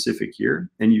that specific year.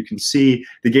 And you can see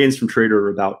the gains from trade are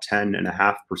about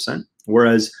 10.5%.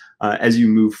 Whereas as you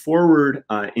move forward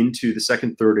into the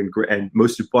second, third, and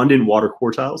most abundant water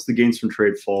quartiles, the gains from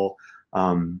trade fall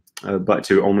but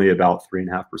to only about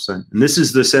 3.5%. And this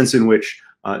is the sense in which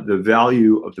the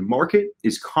value of the market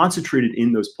is concentrated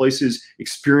in those places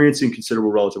experiencing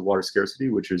considerable relative water scarcity,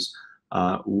 which is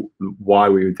why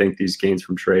we would think these gains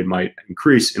from trade might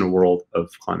increase in a world of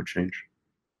climate change.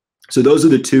 So those are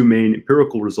the two main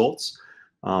empirical results.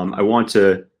 I want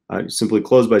to simply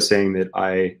close by saying that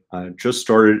I just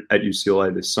started at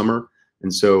UCLA this summer.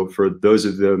 And so for those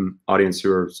of the audience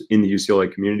who are in the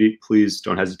UCLA community, please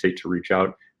don't hesitate to reach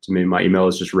out to me. My email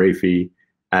is just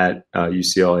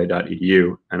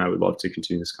rafey@ucla.edu, and I would love to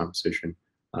continue this conversation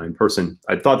in person.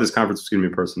 I thought this conference was going to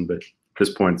be in person, but at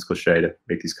this point, it's cliche to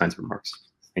make these kinds of remarks.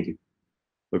 Thank you.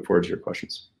 Look forward to your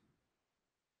questions.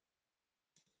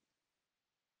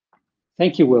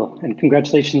 Thank you, Will, and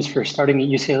congratulations for starting at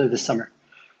UCLA this summer.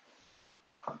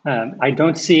 I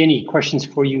don't see any questions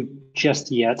for you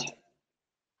just yet.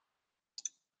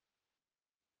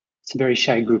 It's a very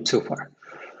shy group so far.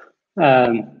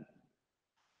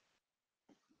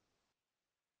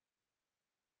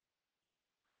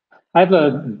 I have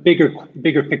a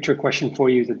bigger picture question for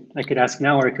you that I could ask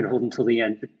now, or I could hold until the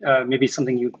end. But maybe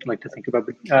something you'd like to think about.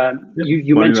 But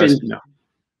you Why don't you ask mentioned me now?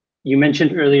 you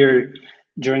mentioned earlier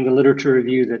during the literature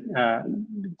review that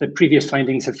the previous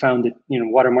findings have found that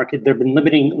water market there have been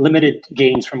limited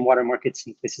gains from water markets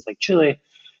in places like Chile.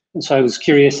 And so I was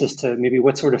curious as to maybe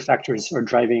what sort of factors are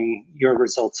driving your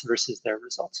results versus their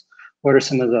results. What are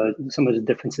some of the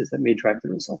differences that may drive the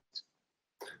results?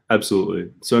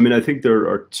 Absolutely. So, I mean, I think there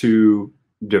are two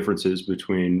differences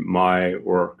between my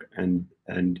work and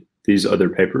these other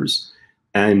papers,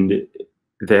 and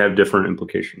they have different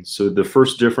implications. So the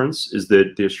first difference is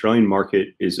that the Australian market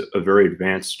is a very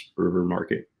advanced river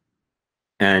market.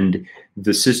 And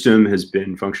the system has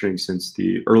been functioning since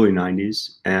the early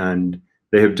 90s, and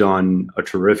they have done a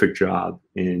terrific job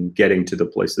in getting to the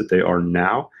place that they are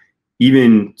now.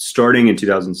 Even starting in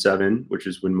 2007, which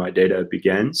is when my data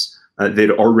begins,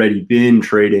 they'd already been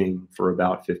trading for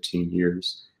about 15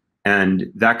 years.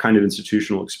 And that kind of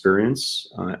institutional experience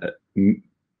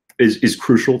is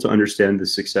crucial to understand the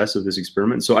success of this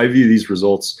experiment. So I view these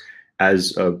results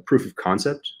as a proof of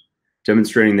concept,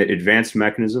 demonstrating that advanced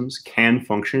mechanisms can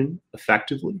function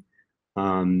effectively.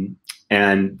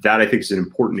 And that, I think, is an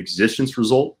important existence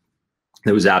result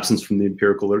that was absent from the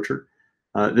empirical literature.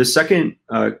 The second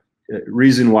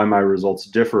reason why my results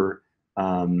differ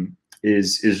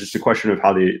is just a question of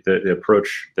how the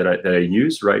approach that I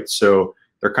use, right? So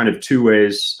there are kind of two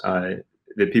ways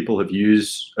that people have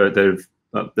used,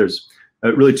 there's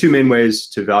really two main ways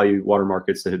to value water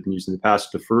markets that have been used in the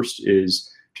past. The first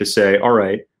is to say, all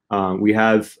right, we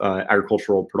have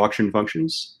agricultural production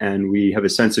functions, and we have a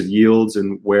sense of yields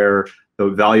and where the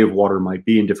value of water might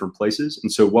be in different places.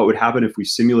 And so what would happen if we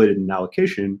simulated an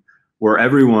allocation where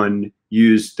everyone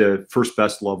used the first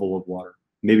best level of water,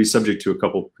 maybe subject to a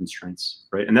couple of constraints,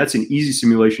 right? And that's an easy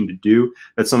simulation to do.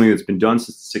 That's something that's been done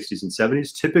since the 60s and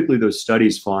 70s. Typically, those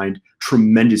studies find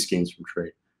tremendous gains from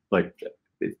trade, like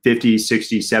 50,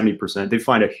 60, 70%. They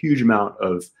find a huge amount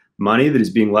of money that is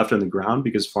being left on the ground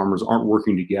because farmers aren't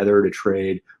working together to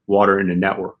trade water in a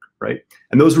network, right?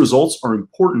 And those results are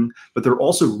important, but they're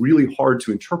also really hard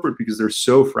to interpret because they're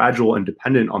so fragile and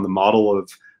dependent on the model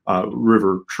of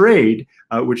river trade,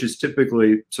 which is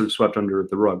typically sort of swept under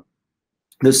the rug.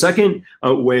 The second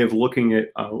way of looking at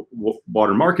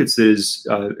water markets is,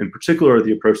 in particular,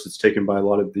 the approach that's taken by a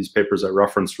lot of these papers I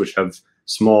referenced, which have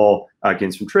small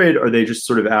gains from trade, or they just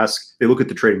sort of they look at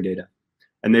the trading data.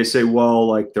 And they say, well,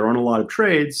 like there aren't a lot of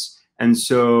trades, and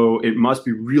so it must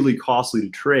be really costly to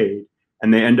trade.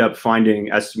 And they end up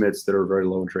finding estimates that are very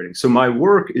low in trading. So my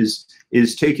work is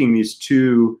taking these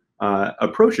two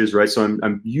approaches, right? So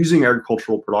I'm using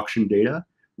agricultural production data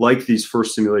like these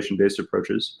first simulation-based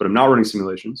approaches, but I'm not running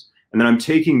simulations. And then I'm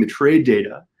taking the trade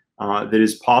data that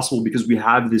is possible because we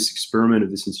have this experiment of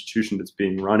this institution that's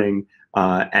being running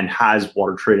and has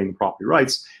water trading and property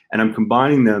rights, and I'm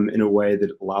combining them in a way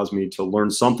that allows me to learn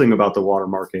something about the water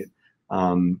market,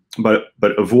 but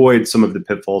avoid some of the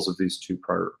pitfalls of these two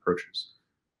prior approaches.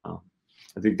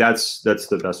 I think that's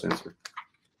the best answer.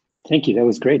 Thank you. That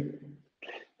was great.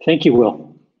 Thank you,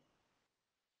 Will.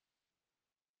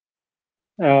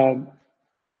 I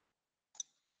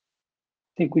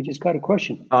think we just got a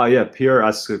question. Yeah, Pierre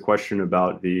asks a question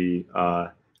about the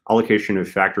allocation of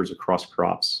factors across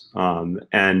crops.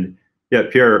 And yeah,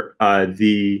 Pierre,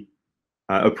 the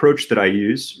approach that I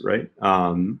use, right?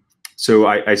 So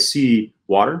I see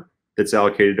water that's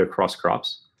allocated across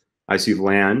crops. I see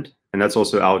land, and that's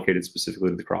also allocated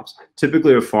specifically to the crops.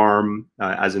 Typically a farm,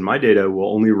 as in my data,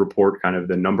 will only report kind of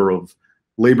the number of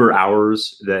labor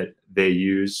hours that they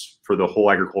use for the whole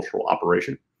agricultural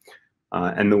operation.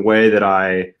 And the way that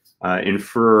I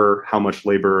infer how much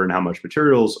labor and how much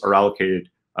materials are allocated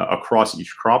across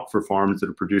each crop for farms that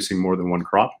are producing more than one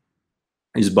crop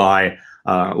is by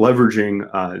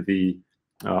leveraging the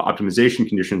optimization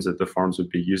conditions that the farms would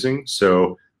be using.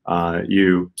 So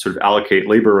you sort of allocate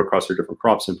labor across their different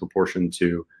crops in proportion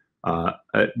to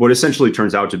what essentially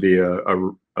turns out to be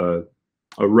a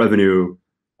revenue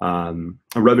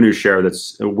share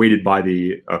that's weighted by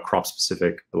the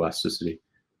crop-specific elasticity.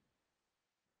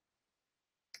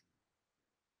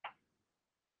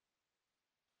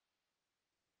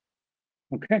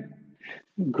 Okay,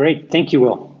 great. Thank you,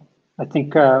 Will. I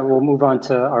think we'll move on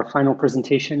to our final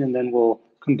presentation, and then we'll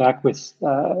come back with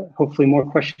hopefully more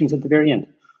questions at the very end.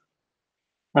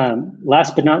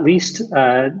 Last but not least,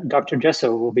 Dr.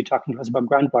 Jessoe will be talking to us about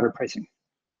groundwater pricing.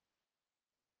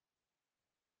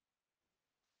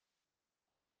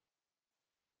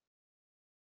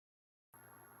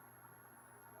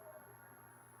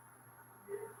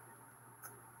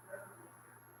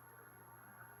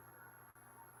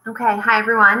 Okay, hi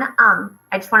everyone.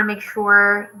 I just want to make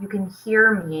sure you can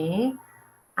hear me.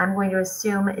 I'm going to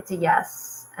assume it's a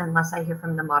yes, unless I hear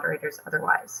from the moderators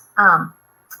otherwise.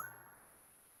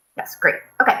 Yes, great.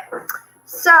 Okay,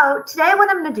 so today what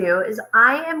I'm going to do is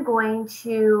I am going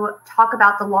to talk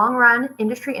about the long-run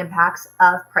industry impacts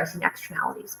of pricing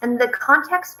externalities. And the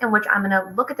context in which I'm going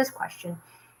to look at this question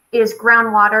is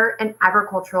groundwater and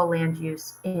agricultural land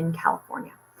use in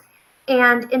California.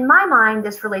 And in my mind,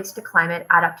 this relates to climate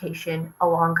adaptation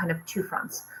along kind of two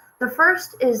fronts. The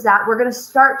first is that we're going to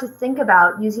start to think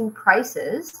about using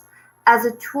prices as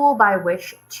a tool by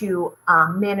which to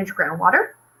manage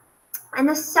groundwater. And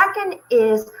the second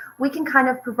is we can kind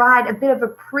of provide a bit of a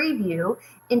preview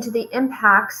into the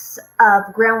impacts of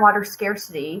groundwater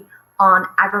scarcity on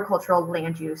agricultural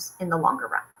land use in the longer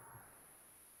run.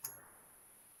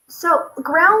 So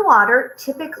groundwater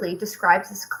typically describes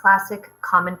this classic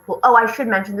common pool. Oh, I should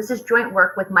mention this is joint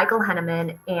work with Michael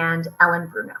Henneman and Ellen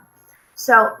Bruno.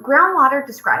 So groundwater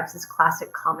describes this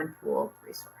classic common pool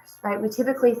resource, right? We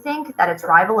typically think that it's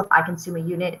rival. If I consume a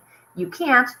unit, you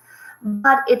can't,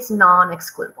 but it's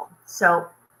non-excludable. So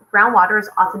groundwater is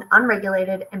often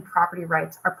unregulated and property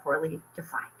rights are poorly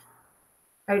defined,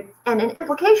 right? And an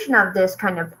implication of this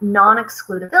kind of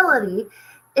non-excludability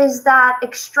is that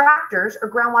extractors or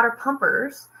groundwater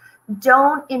pumpers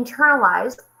don't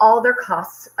internalize all their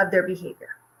costs of their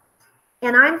behavior.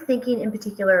 And I'm thinking in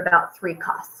particular about three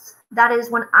costs. That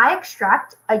is, when I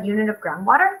extract a unit of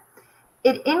groundwater,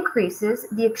 it increases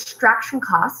the extraction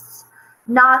costs,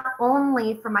 not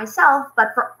only for myself,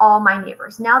 but for all my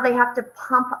neighbors. Now they have to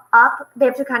pump up, they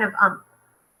have to kind of,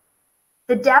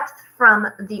 the depth from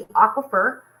the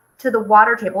aquifer to the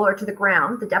water table or to the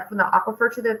ground, the depth from the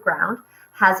aquifer to the ground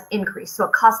has increased. So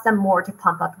it costs them more to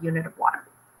pump up a unit of water.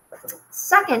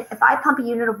 Second, if I pump a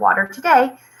unit of water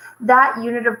today, that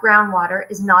unit of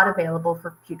groundwater is not available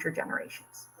for future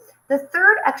generations. The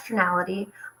third externality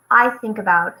I think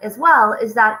about as well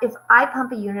is that if I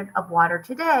pump a unit of water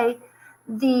today,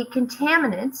 the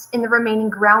contaminants in the remaining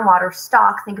groundwater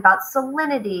stock, think about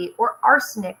salinity or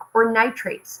arsenic or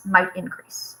nitrates, might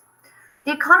increase.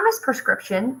 The economist's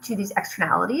prescription to these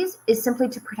externalities is simply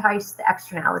to price the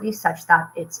externality such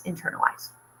that it's internalized.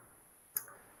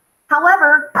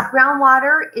 However,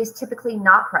 groundwater is typically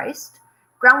not priced.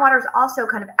 Groundwater is also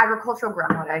kind of agricultural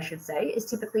groundwater, I should say, is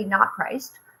typically not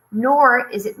priced, nor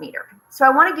is it metered. So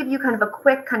I want to give you kind of a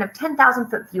quick kind of 10,000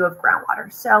 foot view of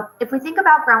groundwater. So if we think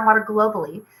about groundwater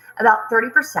globally, about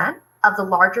 30% of the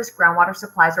largest groundwater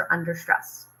supplies are under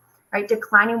stress, right?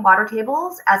 Declining water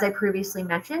tables, as I previously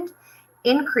mentioned,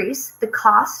 increase the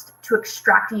cost to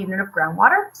extract a unit of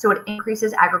groundwater, so it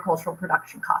increases agricultural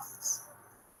production costs.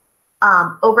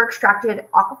 Over-extracted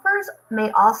aquifers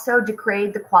may also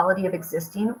degrade the quality of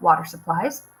existing water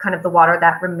supplies, kind of the water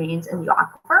that remains in the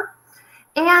aquifer,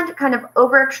 and kind of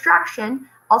over-extraction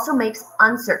also makes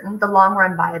uncertain the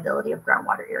long-run viability of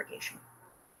groundwater irrigation.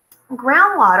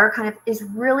 Groundwater kind of is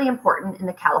really important in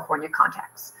the California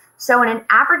context. So in an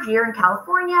average year in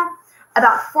California,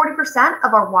 about 40%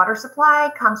 of our water supply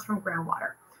comes from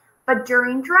groundwater. But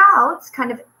during droughts,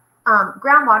 kind of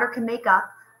groundwater can make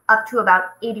up to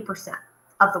about 80%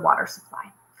 of the water supply.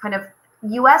 Kind of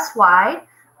US-wide,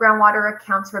 groundwater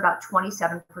accounts for about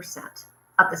 27%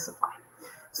 of the supply.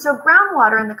 So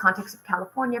groundwater in the context of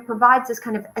California provides this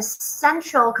kind of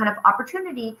essential kind of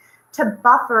opportunity to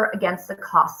buffer against the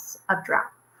costs of drought.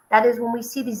 That is, when we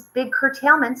see these big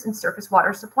curtailments in surface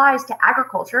water supplies to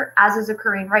agriculture, as is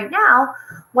occurring right now,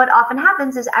 what often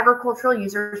happens is agricultural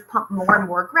users pump more and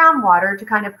more groundwater to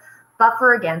kind of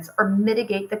buffer against or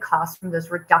mitigate the costs from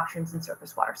those reductions in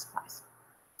surface water supplies.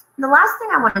 And the last thing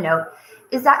I want to note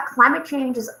is that climate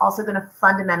change is also going to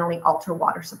fundamentally alter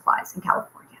water supplies in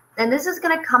California. And this is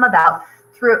going to come about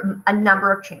through a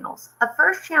number of channels. A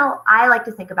first channel I like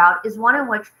to think about is one in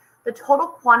which the total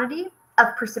quantity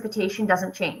of precipitation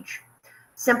doesn't change.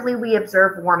 Simply, we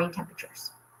observe warming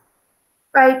temperatures,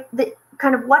 right? The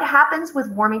kind of what happens with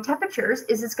warming temperatures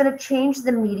is it's going to change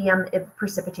the medium of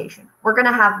precipitation. We're going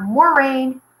to have more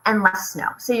rain and less snow.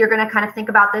 So you're going to kind of think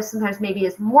about this sometimes maybe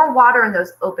as more water in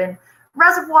those open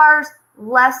reservoirs,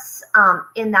 less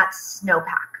in that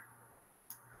snowpack.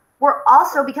 We're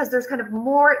also, because there's kind of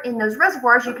more in those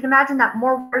reservoirs, you can imagine that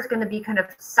more water is going to be kind of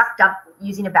sucked up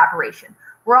using evaporation.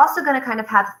 We're also going to kind of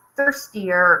have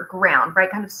thirstier ground,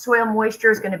 right? Kind of soil moisture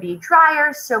is going to be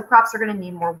drier, so crops are going to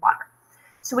need more water.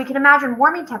 So we can imagine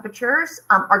warming temperatures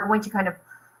are going to kind of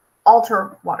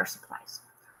alter water supplies.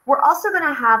 We're also going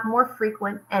to have more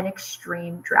frequent and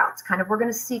extreme droughts. Kind of, we're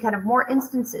going to see kind of more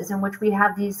instances in which we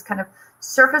have these kind of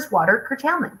surface water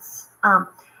curtailments.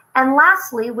 And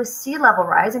lastly, with sea level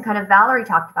rise, and kind of Valerie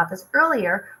talked about this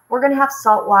earlier, we're going to have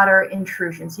saltwater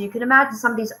intrusion. So you can imagine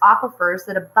some of these aquifers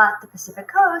that abut the Pacific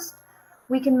coast,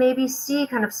 we can maybe see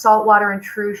kind of saltwater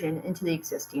intrusion into the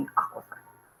existing aquifer.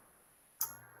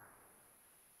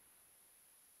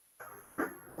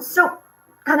 So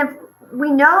kind of,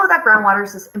 we know that groundwater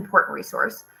is this important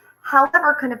resource.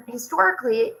 However, kind of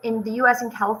historically in the US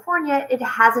and California, it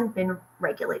hasn't been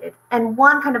regulated. And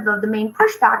one kind of the main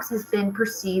pushbacks has been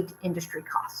perceived industry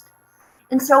cost.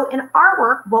 And so in our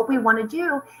work, what we want to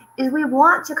do is we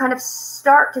want to kind of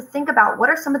start to think about what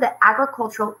are some of the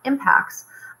agricultural impacts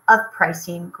of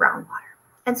pricing groundwater.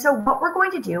 And so what we're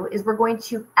going to do is we're going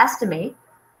to estimate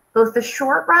both the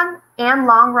short run and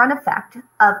long run effect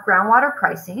of groundwater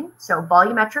pricing, so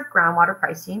volumetric groundwater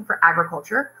pricing for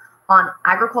agriculture, on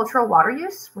agricultural water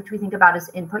use, which we think about as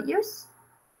input use,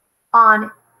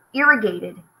 on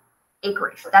irrigated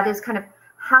acreage. That is kind of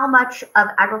how much of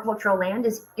agricultural land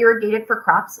is irrigated for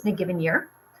crops in a given year.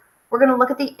 We're going to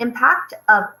look at the impact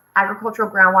of agricultural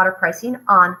groundwater pricing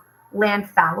on land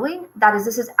fallowing. That is,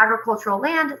 this is agricultural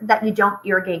land that you don't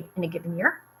irrigate in a given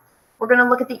year. We're going to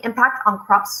look at the impact on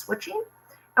crop switching.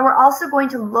 And we're also going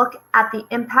to look at the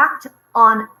impact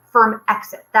on firm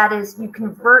exit. That is, you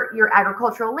convert your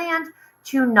agricultural land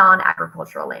to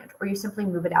non-agricultural land, or you simply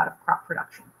move it out of crop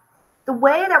production. The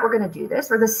way that we're going to do this,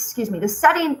 or the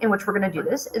setting in which we're going to do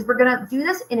this is we're going to do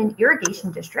this in an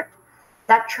irrigation district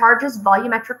that charges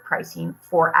volumetric pricing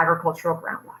for agricultural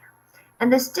groundwater.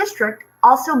 And this district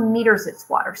also meters its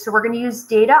water. So we're going to use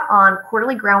data on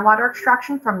quarterly groundwater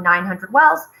extraction from 900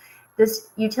 wells. This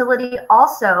utility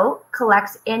also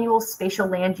collects annual spatial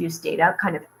land use data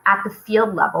kind of at the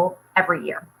field level every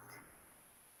year.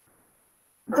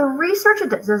 The research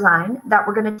design that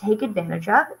we're going to take advantage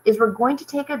of is we're going to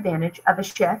take advantage of a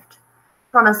shift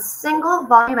from a single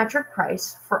volumetric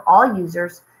price for all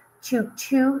users to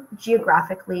two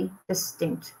geographically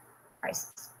distinct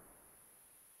prices.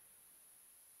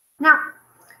 Now,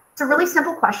 it's a really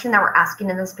simple question that we're asking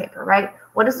in this paper, right?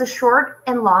 What is the short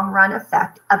and long run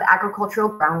effect of agricultural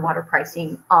groundwater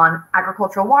pricing on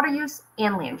agricultural water use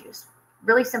and land use?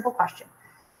 Really simple question.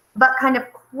 But kind of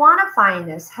quantifying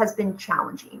this has been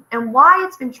challenging. And why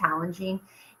it's been challenging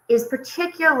is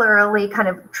particularly kind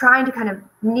of trying to kind of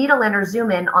needle in or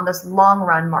zoom in on this long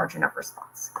run margin of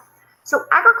response. So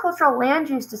agricultural land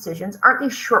use decisions aren't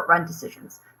these short run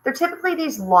decisions. They're typically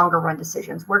these longer run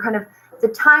decisions where kind of the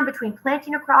time between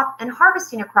planting a crop and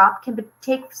harvesting a crop can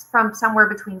take from somewhere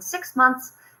between 6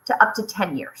 months to up to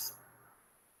 10 years.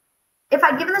 If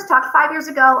I'd given this talk 5 years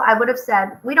ago, I would have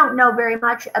said, we don't know very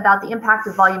much about the impact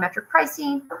of volumetric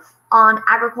pricing on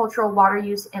agricultural water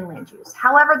use and land use.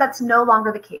 However, that's no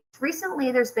longer the case.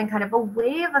 Recently, there's been kind of a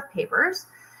wave of papers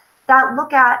that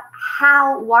look at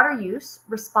how water use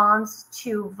responds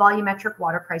to volumetric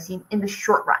water pricing in the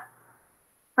short run,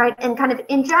 right? And kind of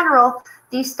in general,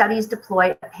 these studies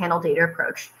deploy a panel data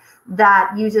approach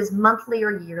that uses monthly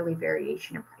or yearly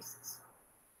variation in prices.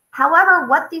 However,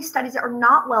 what these studies are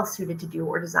not well suited to do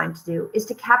or designed to do is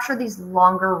to capture these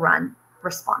longer run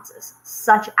responses,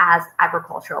 such as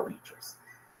agricultural land use.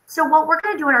 So what we're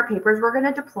going to do in our paper is we're going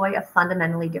to deploy a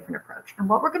fundamentally different approach. And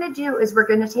what we're going to do is we're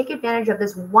going to take advantage of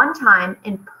this one-time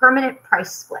and permanent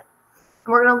price split.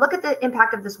 And we're going to look at the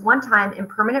impact of this one-time and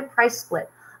permanent price split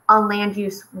on land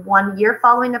use 1 year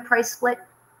following the price split,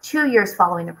 2 years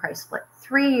following the price split,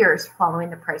 3 years following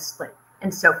the price split,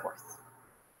 and so forth.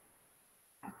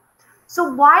 So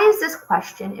why is this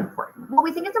question important? Well,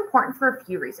 we think it's important for a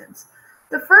few reasons.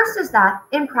 The first is that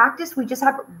in practice, we just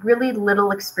have really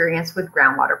little experience with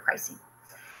groundwater pricing.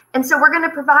 And so we're going to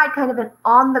provide kind of an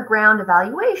on-the-ground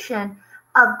evaluation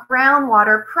of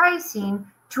groundwater pricing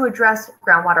to address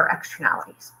groundwater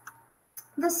externalities.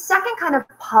 The second kind of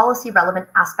policy relevant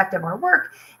aspect of our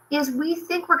work is we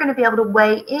think we're going to be able to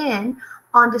weigh in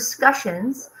on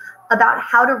discussions about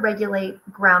how to regulate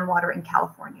groundwater in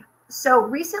California. So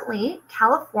recently,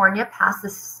 California passed the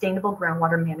Sustainable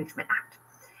Groundwater Management Act.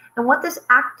 And what this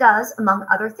act does, among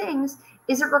other things,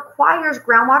 is it requires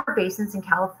groundwater basins in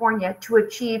California to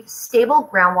achieve stable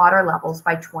groundwater levels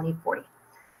by 2040.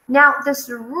 Now, this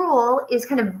rule is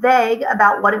kind of vague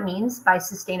about what it means by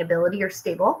sustainability or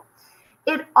stable.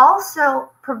 It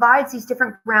also provides these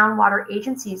different groundwater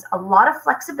agencies a lot of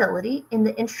flexibility in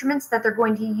the instruments that they're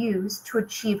going to use to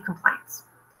achieve compliance.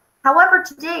 However,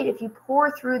 to date, if you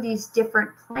pour through these different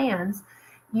plans,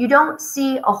 you don't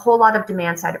see a whole lot of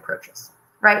demand-side approaches,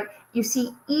 right? You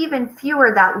see even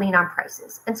fewer that lean on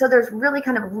prices. And so there's really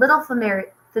kind of little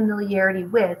familiarity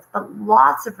with, but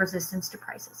lots of resistance to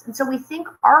prices. And so we think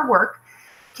our work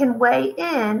can weigh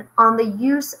in on the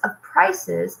use of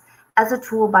prices as a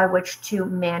tool by which to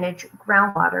manage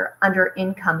groundwater under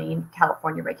incoming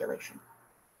California regulation.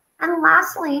 And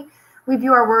lastly, we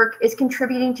view our work as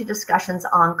contributing to discussions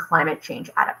on climate change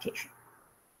adaptation.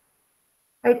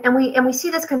 Right, and we see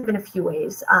this kind of in a few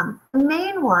ways. The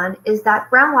main one is that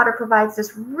groundwater provides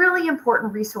this really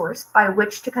important resource by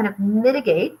which to kind of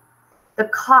mitigate the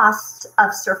costs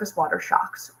of surface water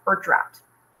shocks or drought.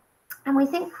 And we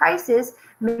think prices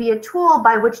may be a tool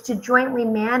by which to jointly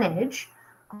manage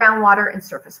groundwater and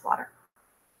surface water.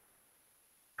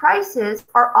 Prices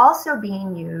are also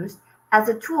being used as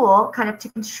a tool kind of to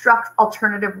construct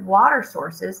alternative water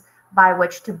sources by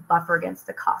which to buffer against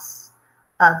the costs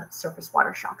of surface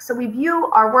water shocks. So we view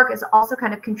our work as also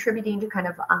kind of contributing to kind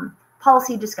of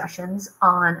policy discussions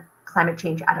on climate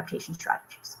change adaptation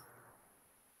strategies.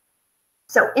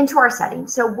 So into our setting.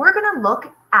 So we're going to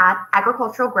look at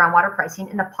agricultural groundwater pricing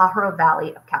in the Pajaro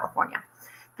Valley of California.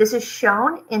 This is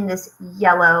shown in this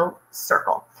yellow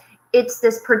circle. It's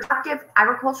this productive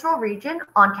agricultural region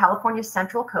on California's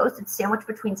central coast. It's sandwiched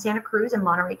between Santa Cruz and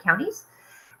Monterey counties.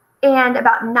 And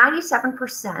about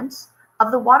 97%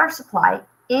 of the water supply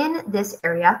in this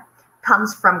area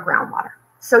comes from groundwater.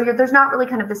 So there's not really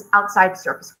kind of this outside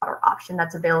surface water option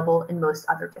that's available in most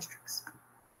other districts.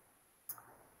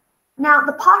 Now,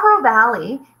 the Pajaro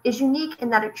Valley is unique in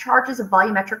that it charges a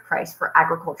volumetric price for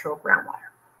agricultural groundwater.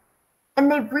 And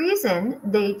the reason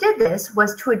they did this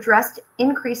was to address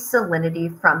increased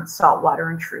salinity from saltwater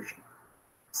intrusion.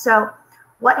 So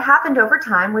what happened over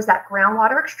time was that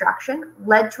groundwater extraction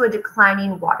led to a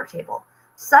declining water table,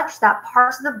 such that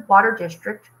parts of the water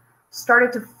district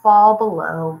started to fall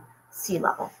below sea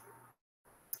level.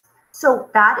 So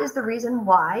that is the reason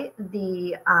why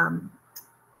the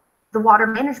Water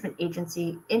Management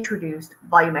Agency introduced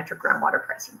volumetric groundwater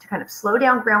pricing to kind of slow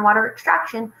down groundwater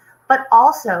extraction, but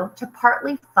also to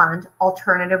partly fund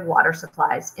alternative water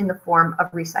supplies in the form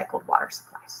of recycled water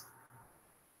supplies.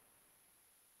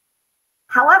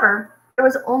 However, there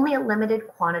was only a limited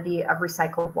quantity of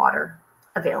recycled water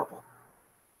available.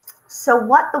 So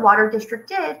what the water district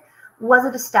did was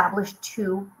it established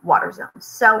 2 water zones.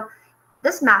 So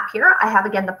this map here, I have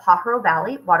again the Pajaro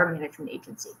Valley Water Management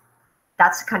Agency.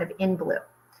 That's kind of in blue.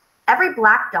 Every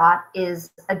black dot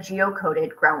is a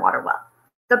geocoded groundwater well.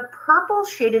 The purple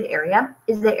shaded area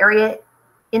is the area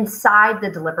inside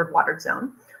the delivered water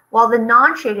zone, while the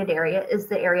non-shaded area is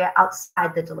the area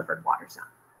outside the delivered water zone.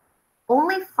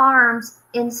 Only farms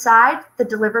inside the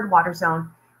delivered water zone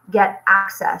get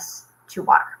access to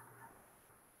water.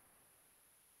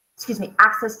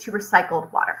 Access to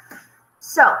recycled water.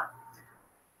 So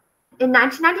in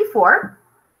 1994,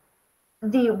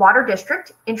 the water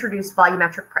district introduced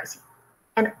volumetric pricing,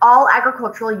 and all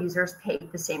agricultural users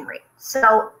paid the same rate.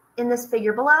 So in this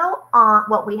figure below,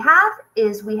 what we have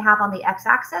on the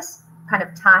x-axis kind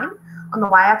of time, on the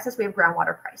y-axis we have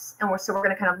groundwater price, and we're going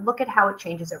to kind of look at how it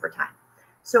changes over time.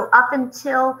 So up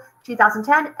until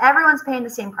 2010, everyone's paying the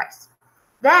same price.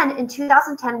 Then in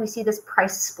 2010, we see this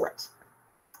price split.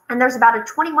 And there's about a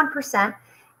 21%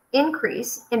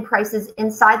 increase in prices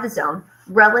inside the zone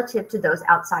relative to those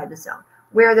outside the zone,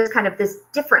 where there's kind of this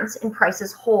difference in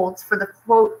prices holds for the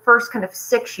first kind of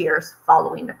 6 years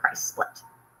following the price split.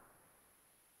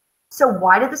 So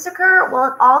why did this occur? Well,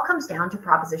 it all comes down to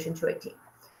Proposition 218.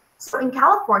 So in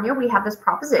California, we have this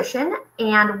proposition,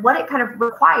 and what it kind of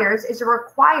requires is it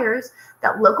requires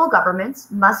that local governments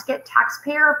must get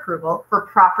taxpayer approval for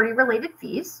property-related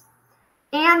fees,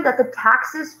 and that the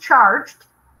taxes charged,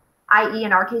 i.e.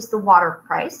 in our case, the water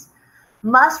price,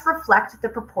 must reflect the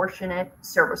proportionate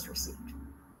service received.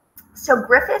 So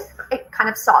Griffith kind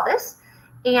of saw this,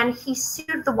 and he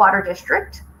sued the water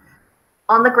district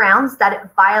on the grounds that it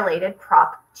violated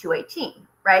Prop 218,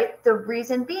 right? The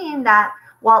reason being that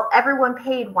while everyone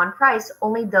paid one price,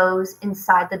 only those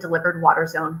inside the delivered water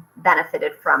zone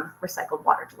benefited from recycled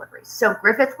water deliveries. So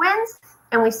Griffith wins,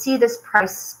 and we see this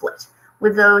price split,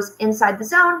 with those inside the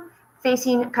zone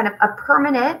facing kind of a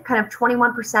permanent kind of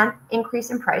 21% increase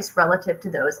in price relative to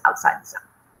those outside the zone.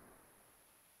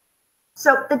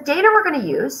 So the data we're going to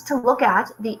use to look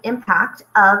at the impact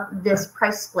of this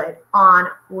price split on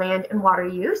land and water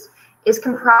use is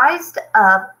comprised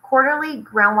of quarterly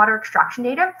groundwater extraction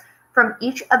data from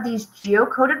each of these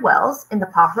geocoded wells in the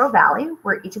Pajaro Valley,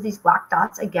 where each of these black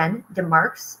dots, again,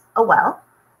 demarks a well.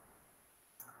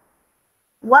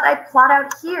 What I plot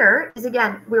out here is,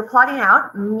 again, we're plotting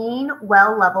out mean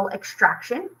well level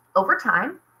extraction over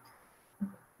time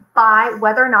by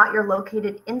whether or not you're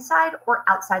located inside or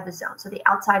outside the zone. So the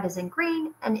outside is in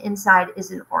green and inside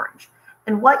is in orange.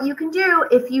 And what you can do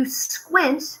if you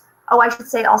squint, I should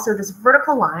say also this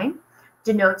vertical line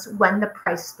denotes when the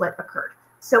price split occurred.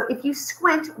 So if you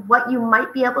squint, what you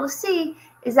might be able to see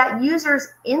is that users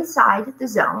inside the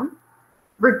zone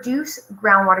reduce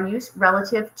groundwater use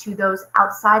relative to those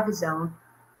outside the zone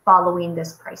following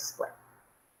this price split.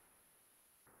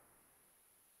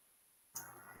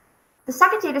 The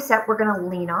second data set we're going to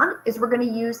lean on is we're going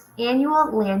to use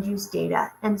annual land use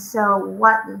data. And so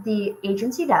what the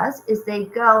agency does is they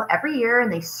go every year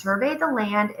and they survey the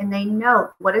land and they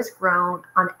note what is grown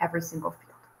on every single field.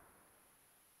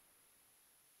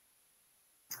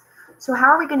 So how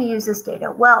are we going to use this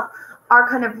data? Well, our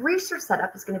kind of research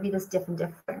setup is going to be this diff and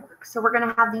diff framework. So we're going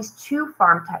to have these two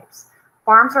farm types.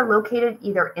 Farms are located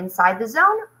either inside the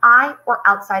zone I or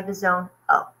outside the zone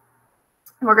O.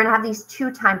 And we're going to have these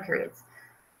two time periods.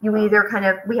 You either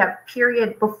we have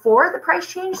period before the price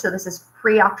change. So this is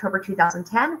pre-October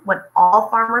 2010 when all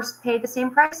farmers pay the same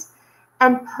price,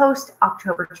 and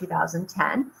post-October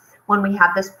 2010 when we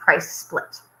have this price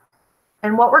split.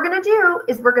 And what we're going to do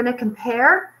is we're going to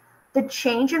compare the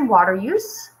change in water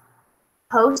use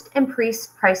post and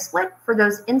pre-price split for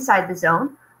those inside the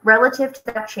zone relative to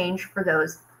that change for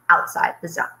those outside the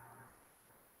zone.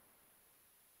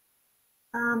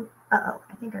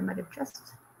 I think I might have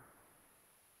just,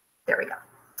 there we go.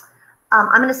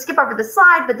 I'm going to skip over the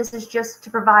slide, but this is just to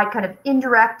provide kind of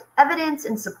indirect evidence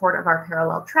in support of our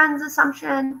parallel trends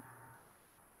assumption.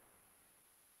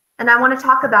 And I want to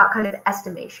talk about kind of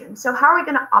estimation. So how are we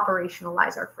going to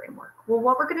operationalize our framework? Well,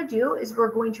 what we're going to do is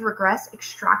we're going to regress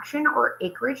extraction or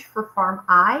acreage for farm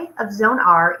I of zone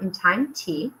R in time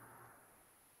T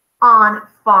on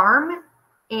farm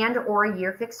and or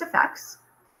year fixed effects,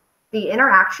 the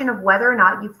interaction of whether or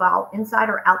not you fall inside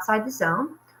or outside the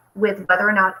zone with whether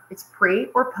or not it's pre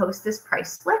or post this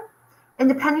price split. And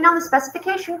depending on the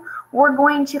specification, we're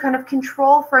going to kind of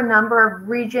control for a number of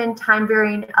region time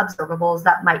varying observables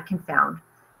that might confound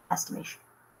estimation.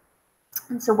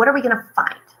 And so what are we going to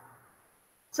find?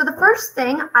 So the first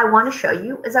thing I want to show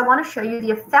you is I want to show you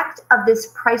the effect of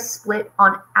this price split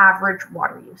on average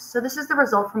water use. So this is the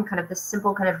result from kind of this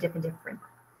simple kind of diff and diff framework.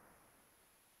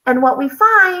 And what we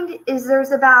find is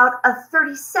there's about a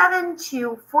 37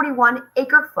 to 41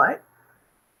 acre foot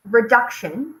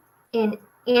reduction in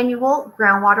annual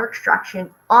groundwater extraction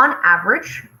on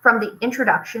average from the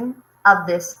introduction of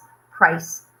this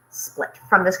price split,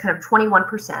 from this kind of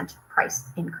 21% price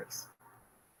increase.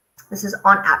 This is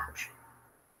on average.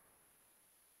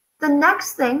 The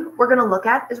next thing we're going to look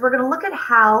at is we're going to look at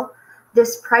how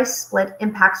this price split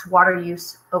impacts water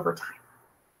use over time.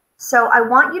 So I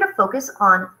want you to focus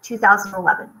on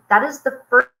 2011. That is the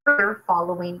first year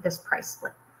following this price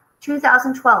split.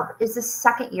 2012 is the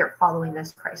second year following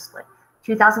this price split.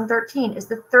 2013 is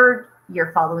the third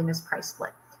year following this price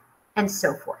split, and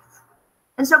so forth.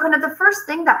 And so kind of the first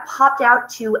thing that popped out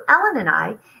to Ellen and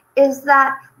I is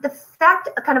that the fact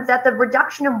kind of that the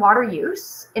reduction in water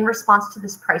use in response to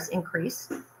this price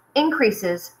increase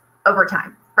increases over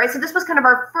time, right? So this was kind of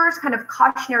our first kind of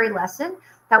cautionary lesson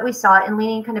that we saw in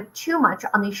leaning kind of too much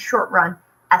on these short run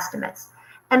estimates.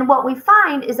 And what we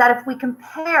find is that if we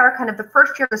compare kind of the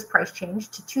first year of this price change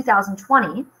to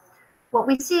 2020, what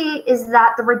we see is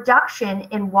that the reduction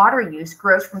in water use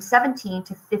grows from 17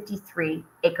 to 53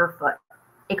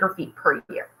 acre feet per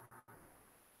year.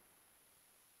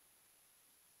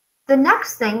 The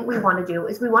next thing we want to do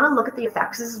is we want to look at the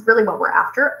effects, this is really what we're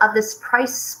after, of this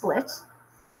price split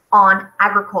on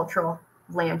agricultural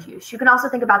land use. You can also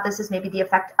think about this as maybe the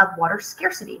effect of water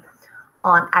scarcity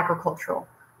on agricultural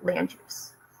land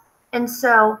use. And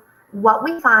so what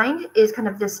we find is kind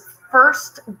of this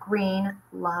first green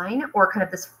line, or kind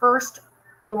of this first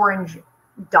orange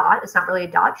dot, it's not really a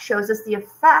dot, shows us the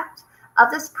effect of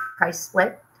this price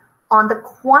split on the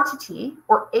quantity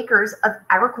or acres of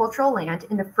agricultural land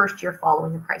in the first year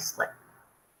following the price split.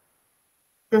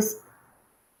 This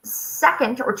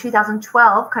second, or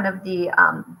 2012, kind of the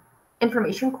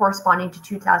information corresponding to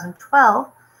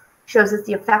 2012 shows us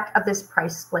the effect of this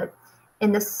price split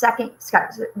in the second,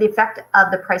 the effect of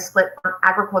the price split on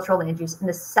agricultural land use in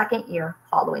the second year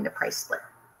following the price split,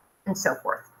 and so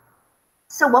forth.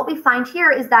 So what we find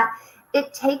here is that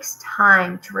it takes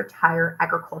time to retire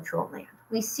agricultural land.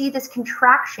 We see this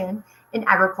contraction in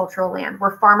agricultural land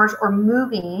where farmers are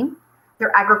moving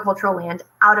their agricultural land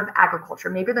out of agriculture.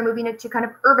 Maybe they're moving it to kind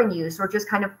of urban use or just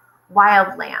kind of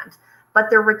wild land, but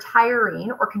they're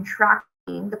retiring or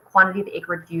contracting the quantity of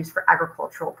acreage used for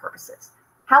agricultural purposes.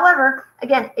 However,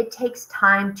 again, it takes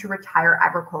time to retire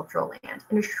agricultural land,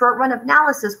 and a short run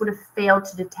analysis would have failed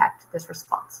to detect this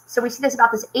response. So we see this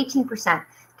about this 18%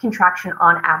 contraction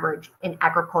on average in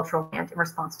agricultural land in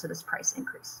response to this price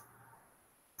increase.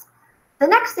 The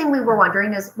next thing we were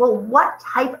wondering is, well, what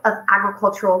type of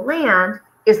agricultural land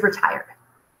is retired?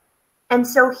 And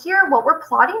so here what we're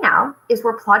plotting out is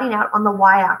we're plotting out on the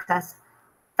y-axis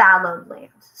fallowed land.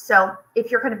 So if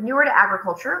you're kind of newer to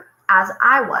agriculture, as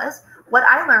I was, what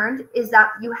I learned is that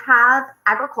you have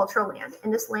agricultural land,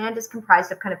 and this land is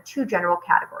comprised of kind of two general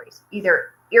categories,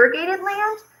 either irrigated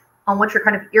land, on which you're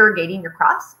kind of irrigating your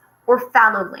crops, or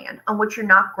fallowed land, on which you're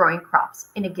not growing crops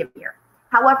in a given year.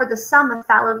 However, the sum of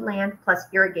fallowed land plus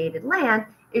irrigated land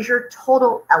is your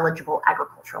total eligible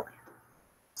agricultural land.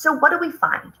 So what do we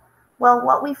find? Well,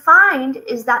 what we find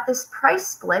is that this price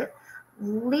split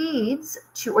leads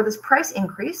to, or this price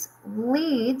increase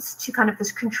leads to kind of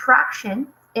this contraction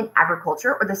in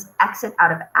agriculture, or this exit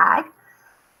out of ag,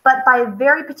 but by a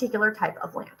very particular type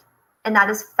of land, and that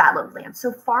is fallowed land.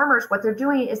 So farmers, what they're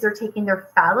doing is they're taking their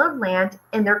fallowed land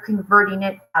and they're converting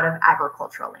it out of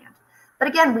agricultural land. But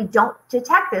again, we don't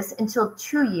detect this until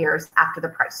 2 years after the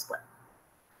price split.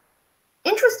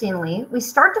 Interestingly, we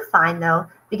start to find, though,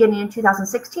 beginning in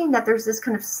 2016, that there's this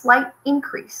kind of slight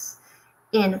increase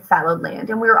in fallowed land,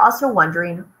 and we were also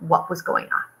wondering what was going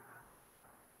on.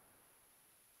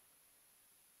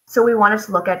 So we wanted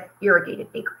to look at irrigated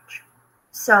acreage.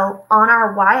 So on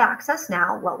our y-axis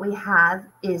now, what we have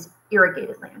is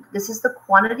irrigated land. This is the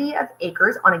quantity of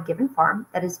acres on a given farm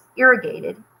that is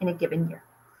irrigated in a given year.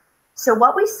 So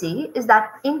what we see is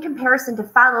that in comparison to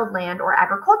fallowed land or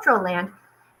agricultural land,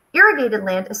 irrigated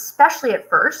land, especially at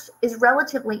first, is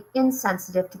relatively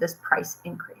insensitive to this price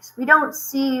increase. We don't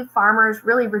see farmers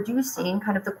really reducing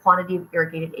kind of the quantity of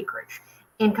irrigated acreage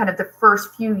in kind of the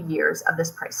first few years of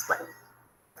this price split.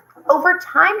 Over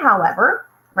time, however,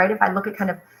 right, if I look at kind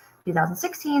of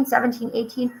 2016, 17,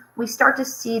 18, we start to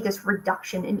see this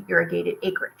reduction in irrigated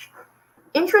acreage.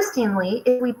 Interestingly,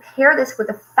 if we pair this with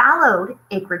a fallowed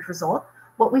acreage result,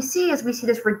 what we see is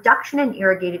this reduction in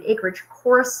irrigated acreage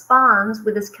corresponds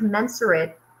with this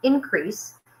commensurate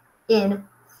increase in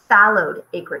fallowed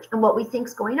acreage. And what we think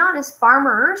is going on is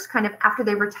farmers, kind of after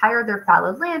they retire their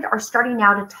fallowed land, are starting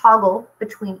now to toggle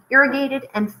between irrigated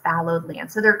and fallowed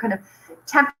land. So they're kind of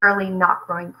temporarily not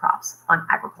growing crops on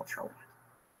agricultural land.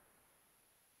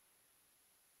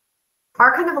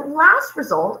 Our kind of last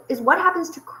result is what happens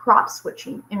to crop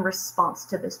switching in response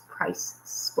to this price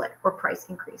split or price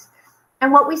increase.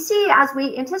 And what we see, as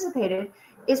we anticipated,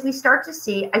 is we start to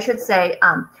see, I should say,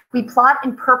 we plot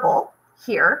in purple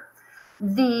here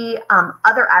the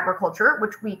other agriculture,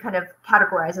 which we kind of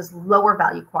categorize as lower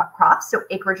value crops, so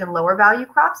acreage and lower value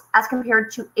crops, as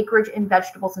compared to acreage in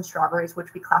vegetables and strawberries,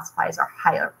 which we classify as our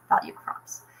higher value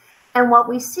crops. And what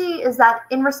we see is that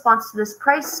in response to this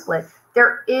price split,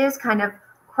 there is kind of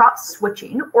crop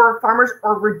switching, or farmers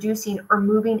are reducing or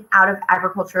moving out of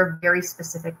agriculture a very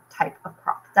specific type of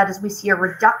crop. That is, we see a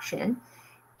reduction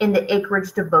in the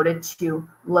acreage devoted to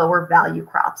lower value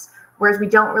crops, whereas we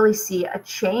don't really see a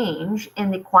change in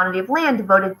the quantity of land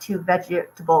devoted to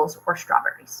vegetables or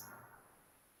strawberries.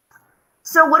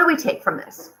 So what do we take from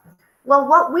this? Well,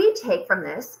 what we take from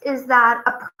this is that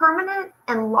a permanent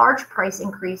and large price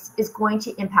increase is going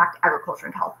to impact agriculture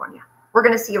in California. We're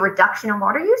going to see a reduction in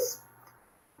water use.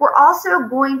 We're also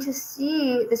going to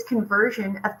see this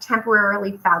conversion of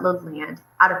temporarily fallowed land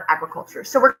out of agriculture.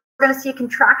 So we're going to see a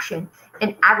contraction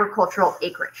in agricultural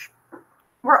acreage.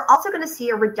 We're also going to see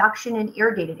a reduction in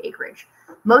irrigated acreage,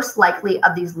 most likely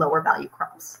of these lower value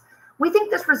crops. We think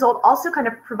this result also kind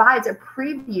of provides a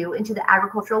preview into the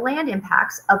agricultural land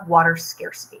impacts of water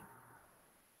scarcity.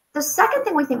 The second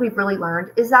thing we think we've really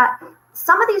learned is that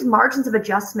some of these margins of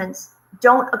adjustments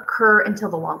don't occur until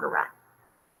the longer run,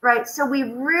 right? So we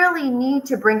really need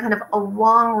to bring kind of a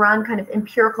long run kind of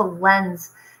empirical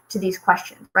lens to these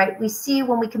questions, right? We see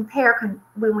when we compare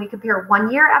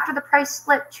 1 year after the price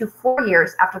split to 4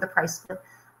 years after the price split,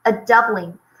 a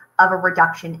doubling of a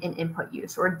reduction in input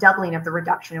use, or a doubling of the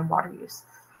reduction in water use.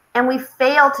 And we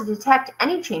fail to detect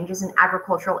any changes in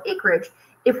agricultural acreage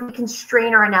if we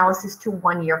constrain our analysis to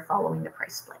 1 year following the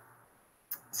price split.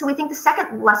 So we think the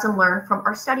second lesson learned from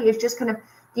our study is just kind of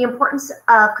the importance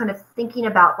of kind of thinking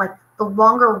about like the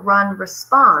longer run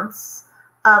response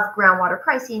of groundwater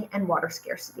pricing and water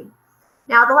scarcity.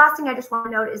 Now, the last thing I just want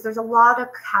to note is there's a lot of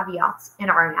caveats in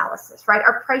our analysis, right?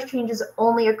 Our price change is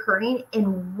only occurring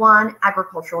in one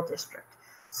agricultural district.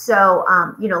 So,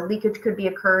 leakage could be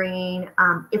occurring.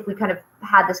 If we kind of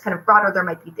had this kind of broader, there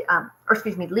might be,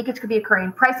 leakage could be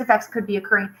occurring, price effects could be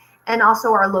occurring, and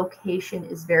also our location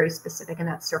is very specific and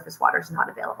that surface water is not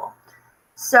available.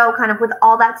 So kind of with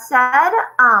all that said,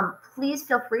 please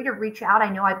feel free to reach out. I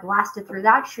know I blasted through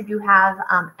that. Should you have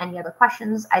any other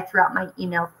questions, I threw out my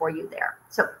email for you there.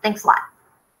 So thanks a lot.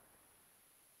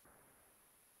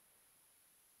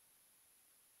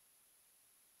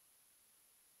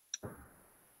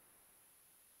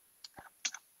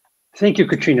 Thank you,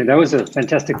 Katrina. That was a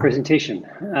fantastic presentation.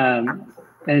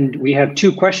 And we have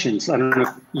two questions. I don't know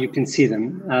if you can see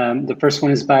them. The first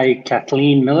one is by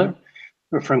Kathleen Miller,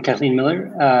 or from Kathleen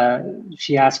Miller.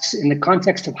 She asks, in the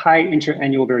context of high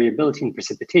interannual variability in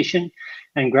precipitation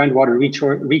and groundwater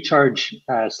recharge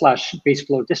slash base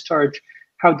flow discharge,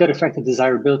 how would that affect the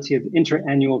desirability of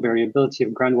interannual variability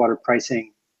of groundwater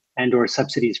pricing and or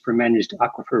subsidies for managed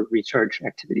aquifer recharge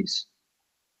activities?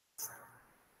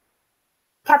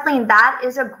 Kathleen, that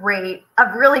is a really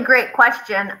great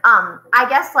question. I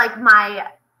guess like my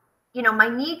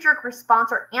knee-jerk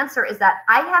response or answer is that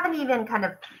I haven't even kind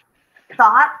of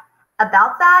thought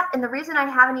about that. And the reason I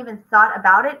haven't even thought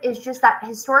about it is just that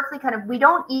historically kind of we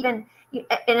don't even,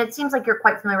 and it seems like you're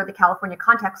quite familiar with the California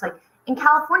context, like in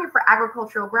California for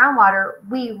agricultural groundwater,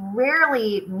 we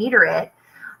rarely meter it.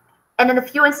 And in the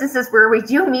few instances where we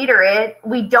do meter it,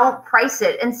 we don't price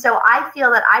it. And so I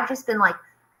feel that I've just been like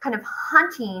kind of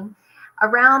hunting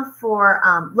around for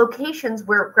locations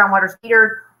where groundwater is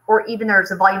metered, or even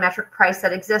there's a volumetric price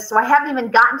that exists. So I haven't even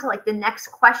gotten to like the next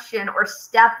question or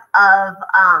step of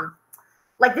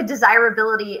like the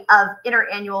desirability of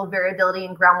interannual variability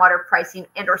in groundwater pricing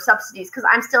and or subsidies, because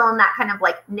I'm still in that kind of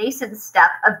like nascent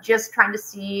step of just trying to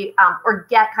see or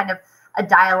get kind of a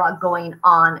dialogue going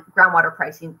on groundwater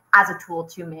pricing as a tool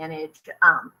to manage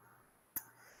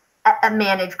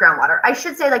manage groundwater. I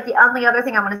should say, like, the only other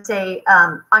thing I want to say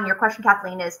on your question,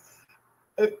 Kathleen, is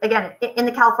again, in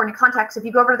the California context, if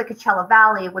you go over to the Coachella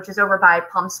Valley, which is over by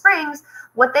Palm Springs,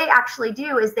 what they actually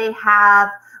do is they have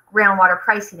groundwater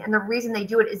pricing. And the reason they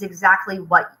do it is exactly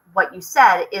what you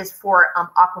said, is for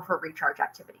aquifer recharge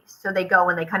activities. So they go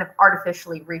and they kind of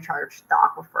artificially recharge the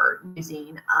aquifer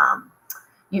using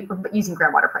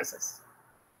groundwater prices.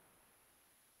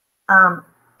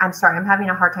 I'm sorry, I'm having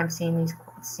a hard time seeing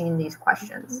these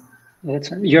questions.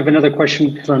 You have another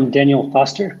question from Daniel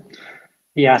Foster.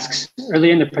 He asks,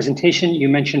 earlier in the presentation, you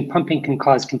mentioned pumping can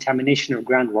cause contamination of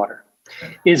groundwater.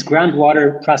 Is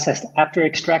groundwater processed after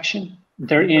extraction?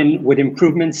 Therein, would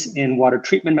improvements in water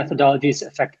treatment methodologies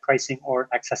affect pricing or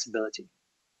accessibility?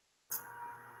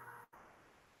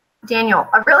 Daniel,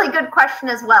 a really good question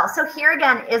as well. So here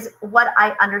again is what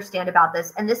I understand about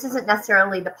this, and this isn't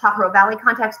necessarily the Pajaro Valley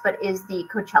context, but is the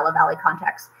Coachella Valley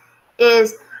context,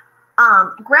 is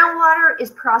groundwater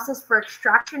is processed for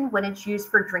extraction when it's used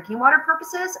for drinking water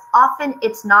purposes. Often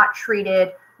it's not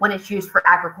treated when it's used for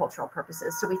agricultural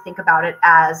purposes. So we think about it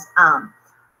as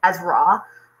raw.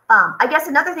 I guess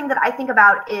another thing that I think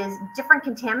about is different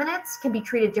contaminants can be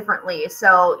treated differently.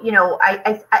 So, you know,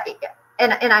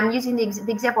 and I'm using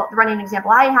the running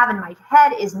example I have in my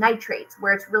head is nitrates,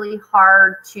 where it's really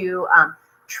hard to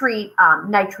treat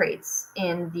nitrates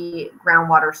in the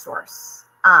groundwater source.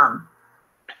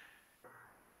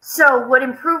 So would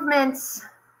improvements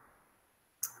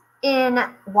in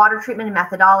water treatment and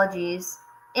methodologies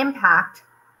impact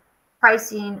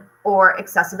pricing or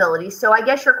accessibility? So I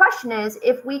guess your question is,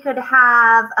 if we could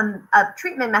have a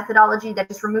treatment methodology that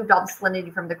just removed all the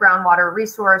salinity from the groundwater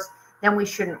resource, then we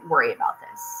shouldn't worry about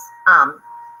this.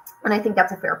 And I think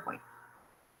that's a fair point.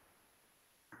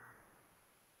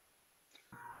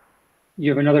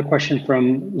 You have another question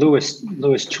from Louis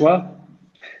Chua.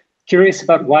 Curious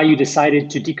about why you decided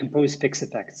to decompose fixed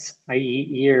effects, i.e.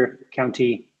 year,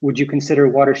 county. Would you consider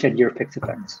watershed year fixed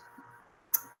effects?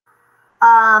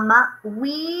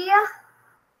 We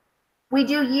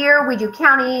do year, we do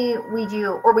county, we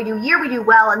do year, we do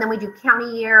well, and then we do county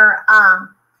year.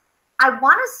 I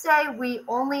want to say we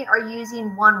only are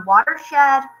using one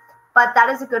watershed, but that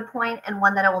is a good point and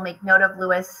one that I will make note of,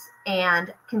 Louis,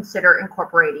 and consider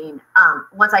incorporating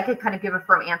once I could kind of give a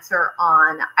firm answer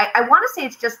on. I want to say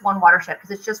it's just one watershed because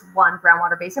it's just one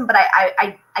groundwater basin, but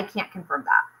I can't confirm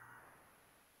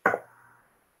that.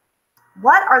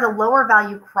 What are the lower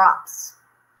value crops?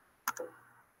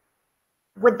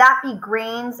 Would that be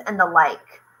grains and the like?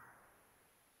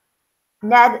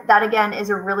 Ned, that again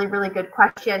is a really, really good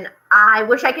question. I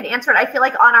wish I could answer it. I feel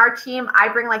like on our team, I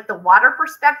bring like the water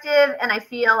perspective, and I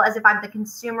feel as if I'm the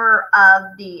consumer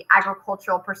of the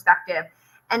agricultural perspective.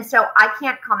 And so I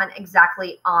can't comment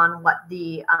exactly on what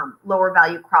the lower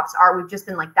value crops are. We've just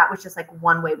been like, that was just like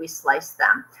one way we slice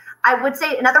them. I would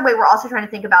say another way we're also trying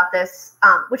to think about this,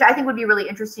 which I think would be really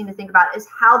interesting to think about, is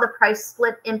how the price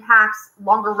split impacts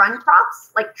longer run crops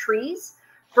like trees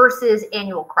versus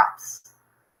annual crops.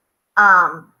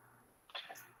 But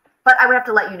I would have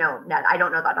to let you know, Ned. I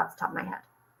don't know that off the top of my head.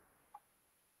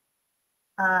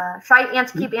 Should I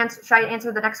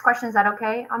answer the next question? Is that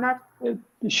okay, Ahmed?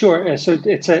 Sure. So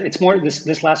it's more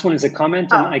this last one is a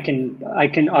comment, and I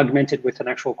can augment it with an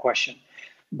actual question.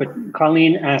 But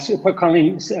Colleen asks,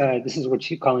 this is what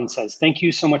Colleen says. Thank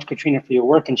you so much, Katrina, for your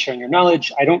work and sharing your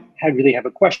knowledge. I don't really have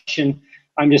a question.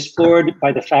 I'm just floored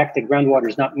by the fact that groundwater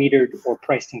is not metered or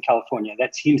priced in California.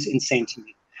 That seems insane to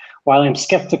me. While I'm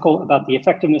skeptical about the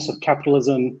effectiveness of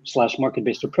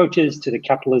capitalism/market-based approaches to the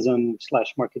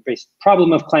capitalism/market-based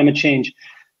problem of climate change,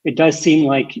 it does seem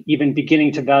like even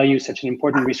beginning to value such an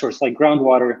important resource like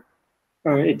groundwater,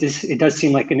 it does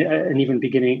seem like an even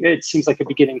beginning. It seems like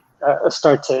a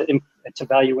start to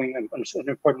valuing an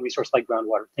important resource like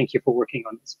groundwater. Thank you for working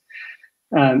on this.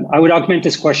 I would augment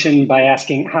this question by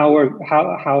asking how are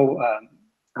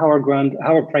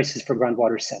prices for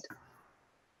groundwater set?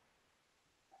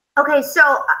 Okay,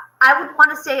 so I would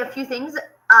want to say a few things.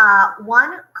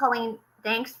 One, Colleen,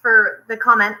 thanks for the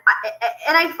comment.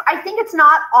 I think it's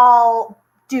not all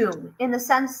doom, in the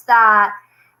sense that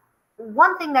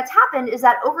one thing that's happened is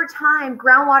that over time,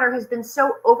 groundwater has been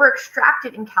so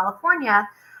over-extracted in California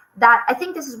that I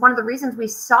think this is one of the reasons we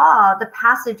saw the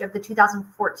passage of the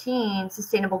 2014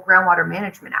 Sustainable Groundwater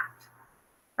Management Act,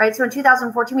 right? So in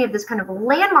 2014, we have this kind of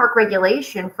landmark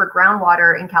regulation for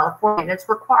groundwater in California, and it's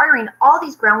requiring all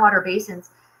these groundwater basins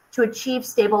to achieve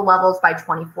stable levels by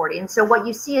 2040. And so what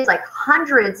you see is like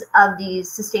hundreds of these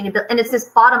sustainability, and it's this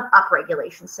bottom-up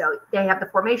regulation. So they have the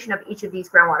formation of each of these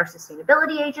groundwater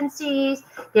sustainability agencies.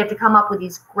 They have to come up with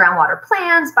these groundwater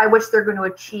plans by which they're going to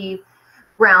achieve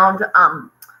ground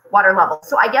water levels.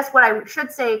 So I guess what I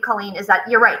should say, Colleen, is that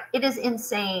you're right. It is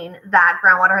insane that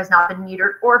groundwater has not been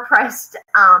metered or priced,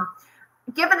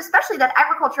 given especially that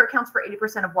agriculture accounts for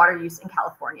 80% of water use in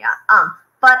California.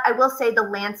 But I will say the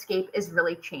landscape is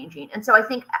really changing. And so I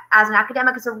think as an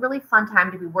academic, it's a really fun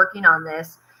time to be working on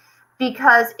this,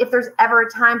 because if there's ever a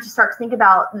time to start to think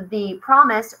about the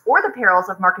promise or the perils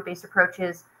of market-based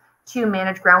approaches to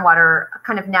manage groundwater,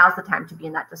 kind of now's the time to be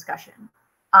in that discussion.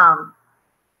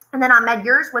 And then Ahmed,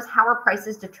 yours was how are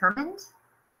prices determined?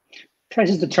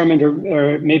 Prices determined,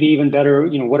 or maybe even better,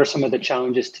 what are some of the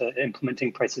challenges to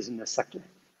implementing prices in this sector?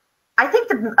 I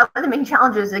think one of the main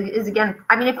challenges is, again,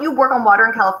 I mean, if you work on water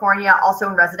in California, also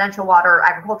in residential water,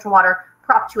 agricultural water,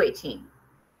 Prop 218,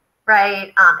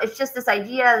 right? It's just this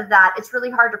idea that it's really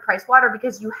hard to price water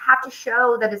because you have to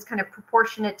show that it's kind of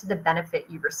proportionate to the benefit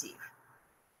you receive,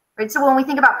 right? So when we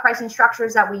think about pricing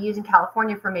structures that we use in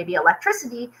California for maybe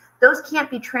electricity, those can't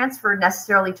be transferred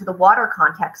necessarily to the water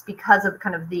context because of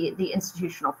kind of the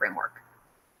institutional framework.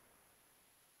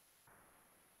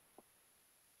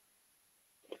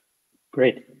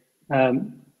 Great. I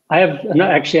have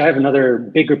another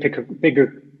bigger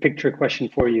picture question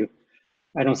for you.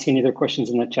 I don't see any other questions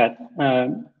in the chat.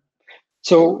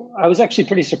 So I was actually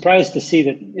pretty surprised to see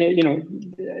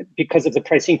that, because of the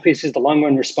price increases, the long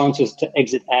run response was to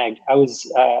exit ag. I was,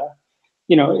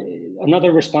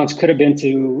 another response could have been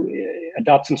to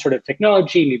adopt some sort of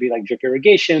technology, maybe like drip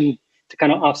irrigation, to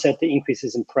kind of offset the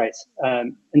increases in price.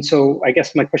 And so I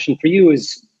guess my question for you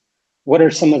is, what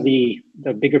are some of the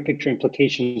bigger picture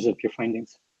implications of your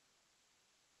findings?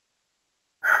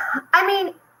 I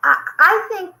mean, I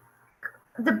think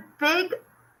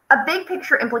a big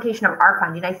picture implication of our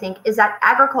finding, I think, is that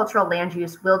agricultural land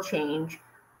use will change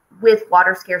with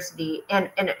water scarcity,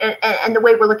 and the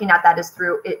way we're looking at that is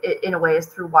through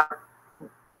water.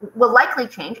 Will likely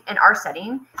change in our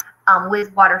setting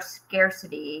with water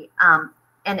scarcity.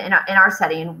 And in our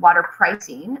setting, water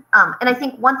pricing. And I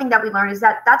think one thing that we learned is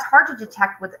that that's hard to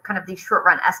detect with kind of these short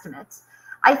run estimates.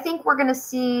 I think we're going to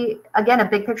see, again, a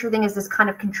big picture thing is this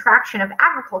kind of contraction of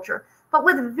agriculture, but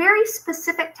with very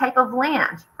specific type of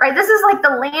land, right? This is like the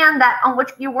land on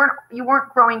which you weren't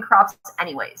growing crops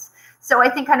anyways. So I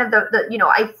think kind of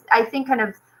I think kind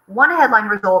of one headline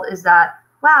result is that,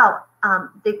 wow,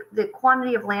 the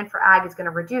quantity of land for ag is going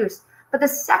to reduce. But the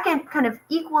second kind of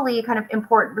equally kind of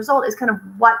important result is kind of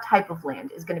what type of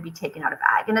land is going to be taken out of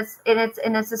ag, and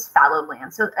it's this fallow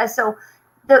land. So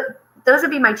those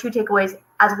would be my two takeaways,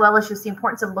 as well as just the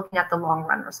importance of looking at the long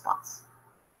run response.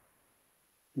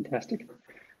 Fantastic.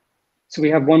 So we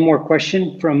have one more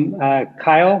question from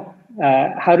Kyle.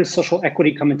 How does social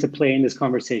equity come into play in this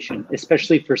conversation,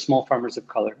 especially for small farmers of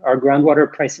color? Are groundwater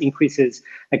price increases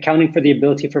accounting for the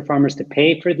ability for farmers to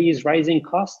pay for these rising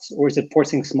costs, or is it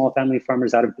forcing small family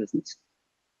farmers out of business?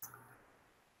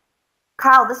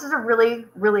 Kyle, this is a really,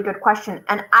 really good question,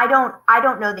 and I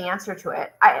don't know the answer to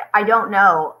it. I don't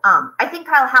know. I think,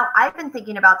 Kyle, how I've been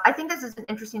thinking about, I think this is an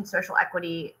interesting social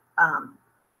equity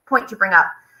point to bring up.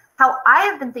 How I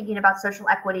have been thinking about social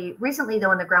equity recently,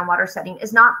 though, in the groundwater setting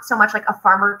is not so much like a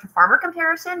farmer to farmer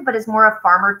comparison, but is more a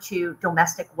farmer to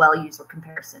domestic well user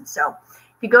comparison. So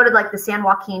if you go to like the San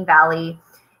Joaquin Valley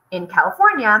in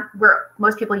California, where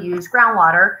most people use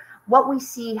groundwater, what we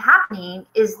see happening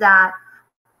is that,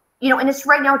 and it's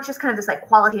right now, it's just kind of this like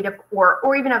qualitative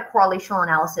or even a correlational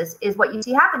analysis, is what you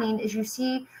see happening is you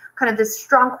see kind of this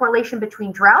strong correlation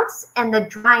between droughts and the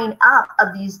drying up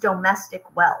of these domestic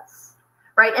wells,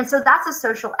 right? And so that's a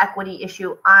social equity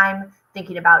issue I'm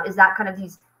thinking about, is that kind of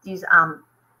these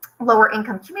lower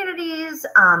income communities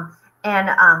and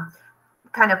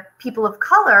kind of people of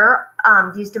color,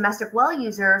 these domestic well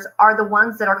users are the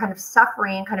ones that are kind of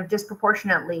suffering kind of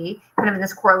disproportionately, kind of in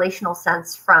this correlational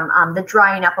sense, from the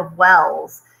drying up of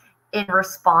wells in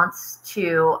response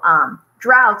to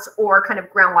droughts or kind of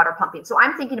groundwater pumping. So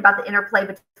I'm thinking about the interplay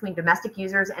between domestic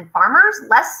users and farmers,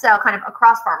 less so kind of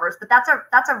across farmers, but that's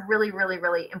a really, really,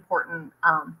 really important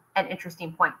and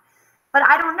interesting point. But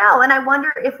I don't know, and I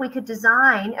wonder if we could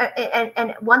design,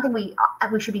 and one thing we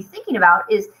should be thinking about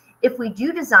is, if we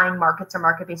do design markets or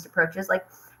market-based approaches, like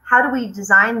how do we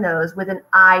design those with an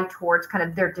eye towards kind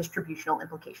of their distributional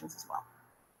implications as well?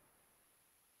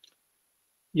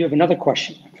 You have another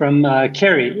question from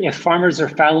Carrie. If farmers are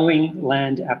fallowing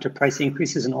land after price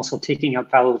increases and also taking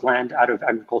out fallowed land out of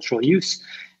agricultural use,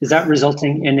 is that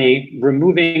resulting in a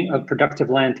removing of productive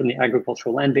land from the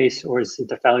agricultural land base, or is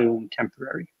the fallowing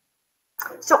temporary?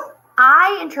 So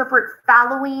I interpret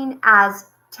fallowing as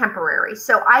temporary.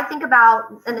 So I think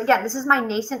about, and again, this is my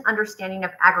nascent understanding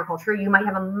of agriculture. You might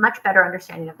have a much better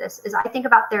understanding of this. Is I think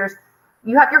about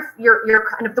you have your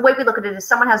kind of, the way we look at it is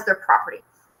someone has their property.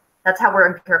 That's how we're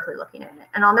empirically looking at it.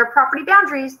 And on their property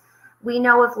boundaries, we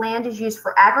know if land is used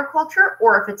for agriculture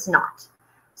or if it's not.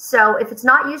 So if it's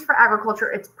not used for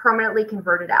agriculture, it's permanently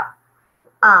converted out.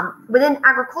 Within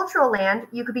agricultural land,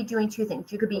 you could be doing two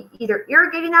things. You could be either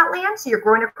irrigating that land, so you're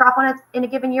growing a crop on it in a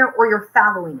given year, or you're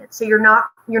fallowing it, so you're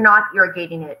not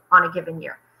irrigating it on a given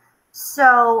year.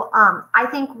 So I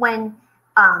think when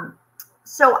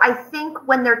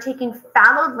they're taking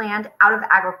fallowed land out of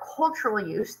agricultural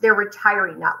use, they're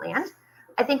retiring that land.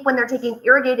 I think when they're taking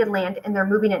irrigated land and they're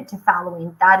moving it to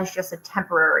fallowing, that is just a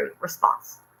temporary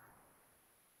response.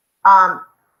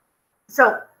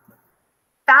 So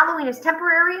fallowing is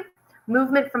temporary.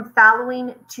 Movement from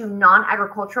fallowing to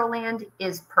non-agricultural land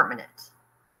is permanent.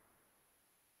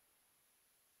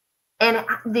 And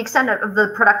the extent of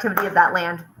the productivity of that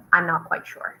land, I'm not quite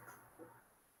sure.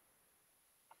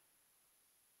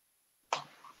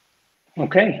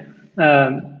 Okay.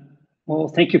 Well,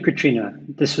 thank you, Katrina.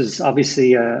 This was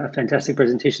obviously a fantastic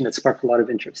presentation that sparked a lot of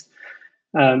interest.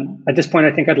 At this point,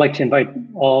 I think I'd like to invite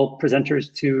all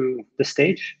presenters to the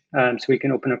stage so we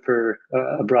can open up for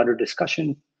a broader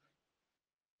discussion.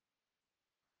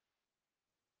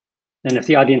 And if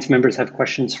the audience members have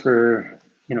questions for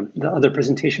the other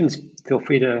presentations, feel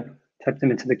free to type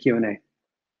them into the Q&A.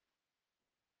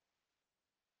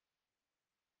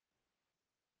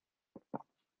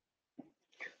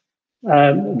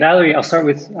 Valerie, I'll start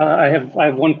with I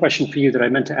have one question for you that I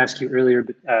meant to ask you earlier,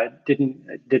 but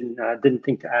didn't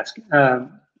think to ask.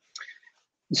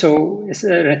 So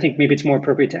I think maybe it's more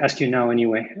appropriate to ask you now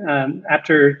anyway.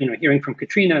 After hearing from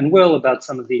Katrina and Will about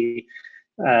some of the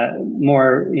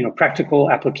more practical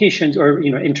applications or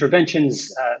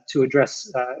interventions to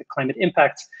address climate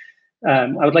impacts, I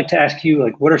would like to ask you,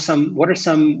 like, what are some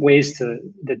ways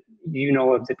that you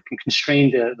know of that can constrain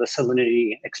the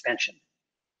salinity expansion?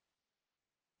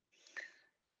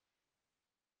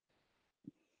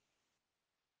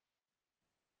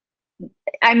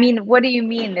 I mean, what do you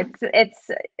mean?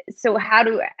 It's so how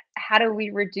do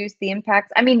we reduce the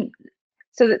impacts? I mean,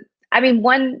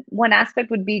 one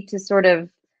aspect would be to sort of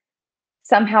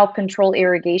somehow control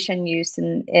irrigation use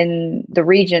in the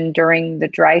region during the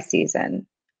dry season,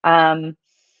 because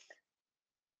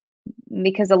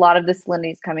a lot of the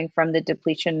salinity is coming from the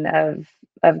depletion of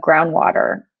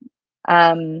groundwater.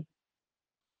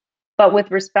 But with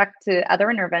respect to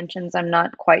other interventions, I'm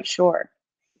not quite sure.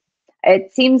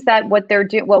 It seems that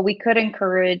what we could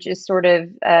encourage is sort of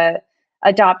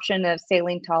adoption of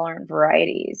saline tolerant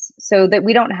varieties, so that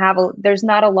we don't have there's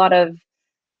not a lot of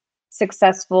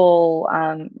successful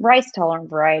rice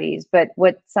tolerant varieties, but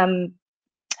what some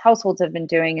households have been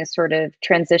doing is sort of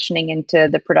transitioning into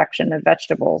the production of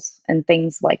vegetables and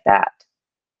things like that.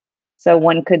 So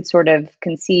one could sort of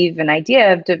conceive an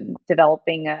idea of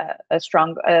developing a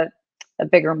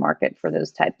bigger market for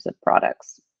those types of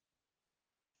products.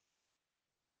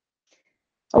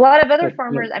 A lot of other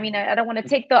farmers, I mean, I don't want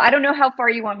to I don't know how far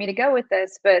you want me to go with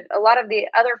this, but a lot of the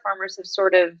other farmers have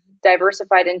sort of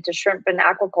diversified into shrimp and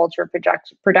aquaculture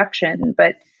production,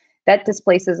 but that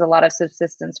displaces a lot of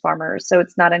subsistence farmers. So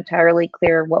it's not entirely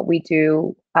clear what we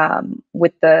do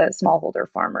with the smallholder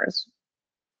farmers.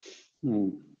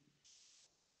 And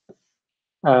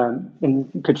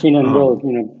Katrina and Will,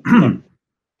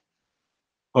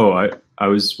 Oh, I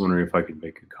was wondering if I could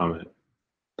make a comment.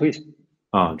 Please.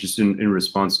 Just in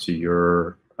response to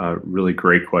your really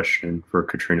great question for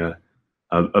Katrina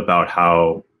about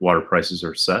how water prices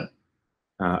are set.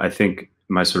 I think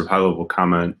my sort of high-level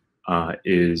comment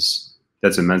is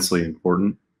that's immensely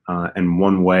important. And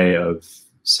one way of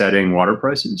setting water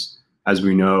prices, as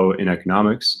we know in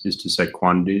economics, is to set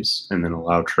quantities and then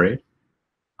allow trade.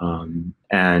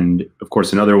 And of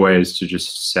course, another way is to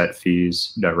just set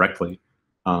fees directly.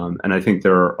 And I think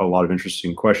there are a lot of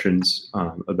interesting questions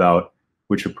about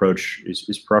which approach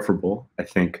is preferable. I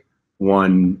think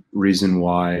one reason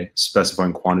why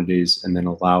specifying quantities and then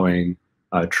allowing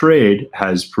trade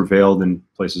has prevailed in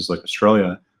places like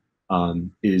Australia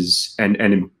is, and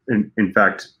in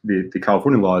fact, the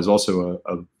California law is also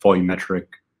a volumetric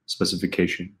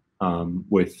specification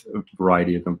with a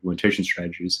variety of implementation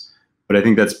strategies. But I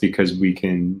think that's because we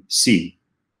can see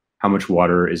how much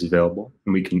water is available,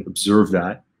 and we can observe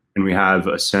that, and we have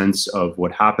a sense of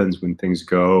what happens when things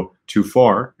go too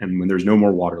far and when there's no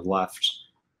more water left.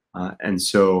 And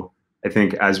so I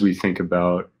think as we think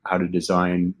about how to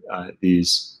design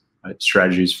these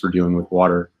strategies for dealing with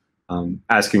water,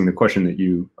 asking the question that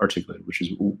you articulated, which is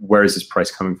where is this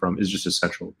price coming from, is just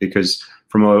essential, because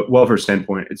from a welfare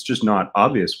standpoint, it's just not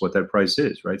obvious what that price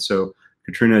is, right? So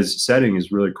Katrina's setting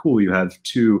is really cool. You have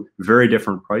two very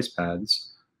different price paths,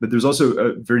 but there's also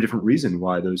a very different reason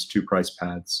why those two price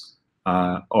paths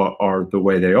are the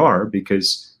way they are,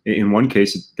 because in one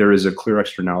case, there is a clear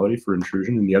externality for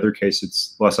intrusion. In the other case,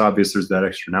 it's less obvious there's that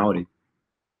externality.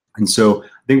 And so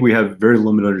I think we have very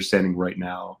limited understanding right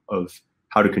now of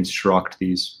how to construct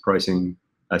these pricing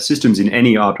systems in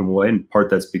any optimal way. In part,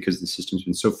 that's because the system's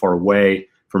been so far away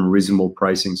from a reasonable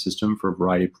pricing system for a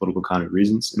variety of political economic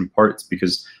reasons. In part, it's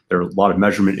because there are a lot of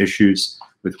measurement issues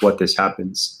with what this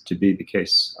happens to be the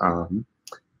case.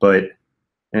 But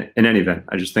in any event,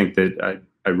 I just think that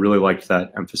I really liked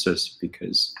that emphasis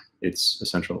because it's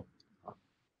essential.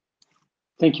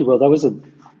 Thank you, Will. That was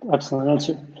an excellent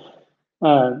answer.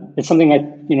 It's something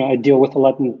I deal with a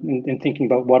lot in thinking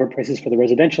about water prices for the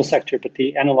residential sector, but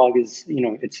the analog is,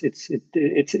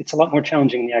 it's a lot more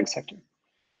challenging in the ag sector.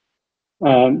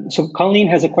 So Colleen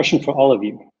has a question for all of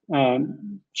you.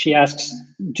 She asks,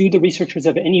 do the researchers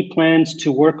have any plans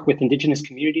to work with indigenous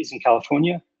communities in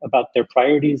California about their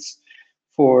priorities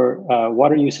for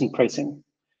water use and pricing?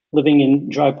 Living in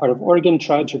dry part of Oregon,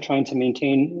 tribes are trying to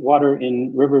maintain water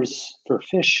in rivers for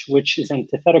fish, which is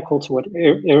antithetical to what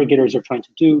irrigators are trying to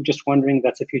do. Just wondering,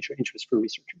 that's a future interest for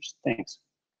researchers. Thanks.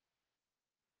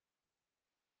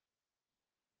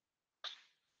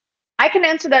 I can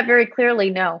answer that very clearly,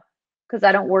 no, because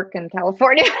I don't work in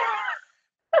California.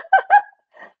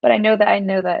 But I know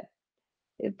that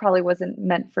it probably wasn't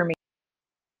meant for me.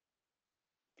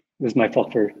 It was my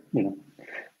fault for,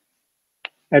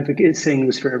 advocate saying it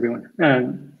was for everyone.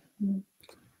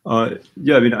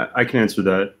 Yeah, I mean, I can answer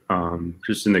that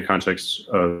just in the context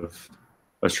of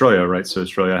Australia, right? So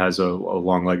Australia has a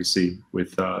long legacy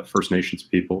with First Nations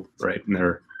people, right? And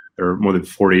there are more than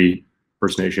 40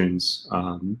 First Nations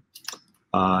in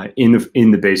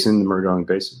the basin, the Murray-Darling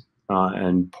Basin.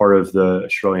 And part of the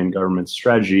Australian government's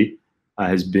strategy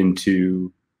has been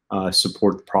to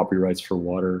support property rights for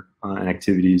water and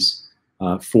activities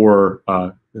for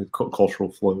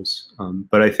cultural flows.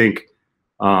 But I think,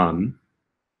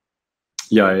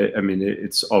 yeah, I mean,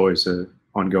 it's always an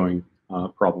ongoing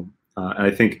problem. And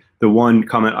I think the one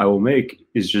comment I will make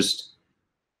is just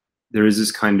there is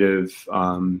this kind of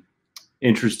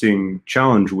interesting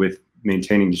challenge with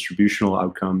maintaining distributional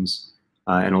outcomes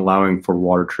and allowing for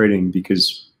water trading,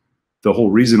 because the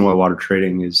whole reason why water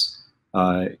trading is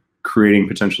creating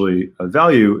potentially a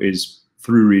value is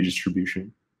through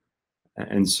redistribution.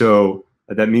 And so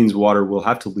that means water will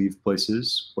have to leave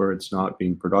places where it's not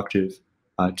being productive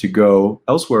to go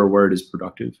elsewhere where it is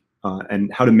productive.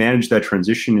 And how to manage that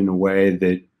transition in a way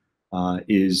that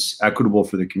is equitable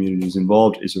for the communities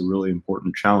involved is a really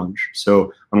important challenge.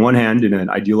 So on one hand, in an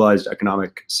idealized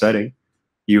economic setting,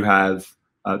 you have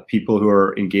people who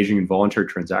are engaging in voluntary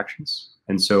transactions.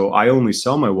 And so I only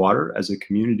sell my water as a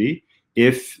community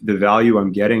if the value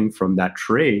I'm getting from that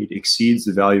trade exceeds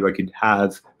the value I could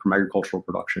have from agricultural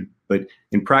production. But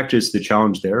in practice, the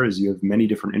challenge there is you have many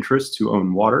different interests who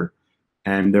own water,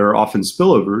 and there are often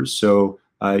spillovers. So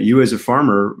you as a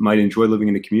farmer might enjoy living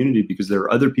in a community because there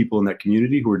are other people in that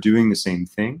community who are doing the same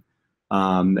thing.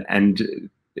 And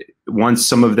once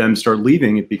some of them start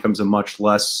leaving, it becomes a much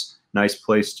less nice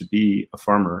place to be a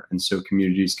farmer. And so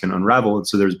communities can unravel. And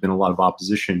so there's been a lot of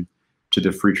opposition to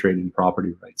the free trade in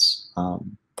property rights.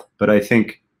 But I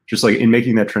think just like in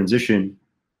making that transition,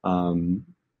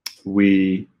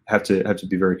 we have to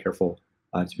be very careful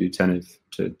to be attentive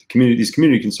to these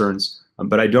community concerns.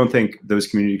 But I don't think those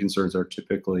community concerns are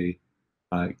typically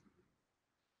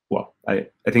well, I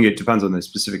think it depends on the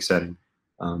specific setting,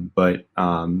 but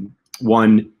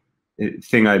one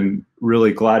thing I'm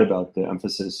really glad about the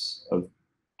emphasis of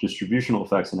distributional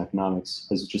effects in economics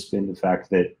has just been the fact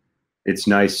that it's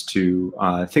nice to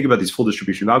think about these full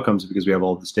distribution of outcomes because we have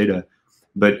all this data.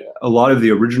 But a lot of the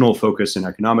original focus in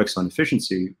economics on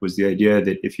efficiency was the idea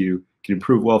that if you can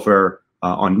improve welfare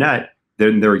on net,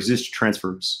 then there exist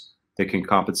transfers that can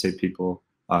compensate people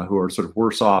who are sort of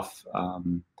worse off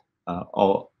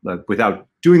without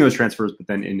doing those transfers, but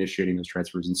then initiating those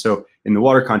transfers. And so in the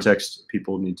water context,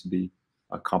 people need to be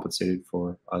compensated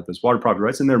for those water property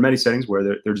rights. And there are many settings where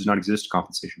there does not exist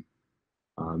compensation,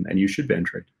 and you should ban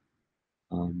trade.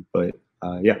 But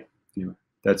yeah, anyway,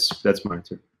 that's my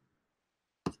answer.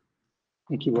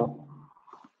 Thank you, Will.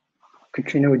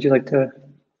 Katrina, would you like to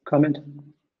comment?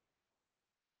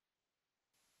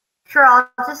 Sure, I'll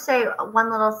just say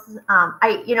one little,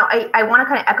 I want to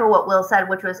kind of echo what Will said,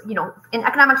 which was, in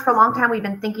economics for a long time, we've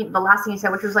been thinking, the last thing you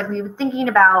said, which was like, we've been thinking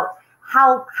about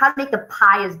how to make the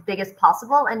pie as big as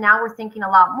possible. And now we're thinking a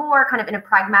lot more kind of in a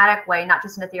pragmatic way, not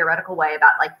just in a theoretical way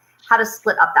about like how to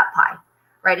split up that pie,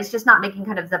 right? It's just not making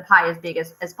kind of the pie as big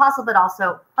as possible, but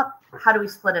also how do we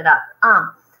split it up?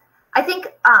 I think,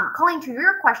 Colleen, to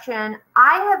your question,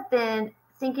 I have been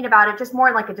thinking about it just more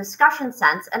in like a discussion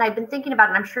sense. And I've been thinking about it,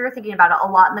 and I'm sure you're thinking about it a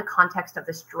lot in the context of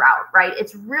this drought, right?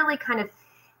 It's really kind of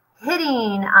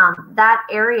hitting that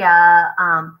area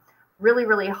really,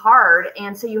 really hard.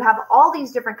 And so you have all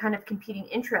these different kind of competing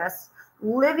interests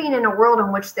living in a world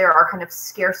in which there are kind of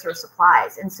scarcer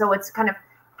supplies. And so it's kind of,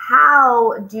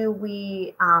 how do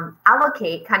we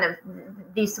allocate kind of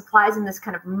these supplies in this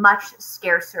kind of much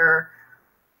scarcer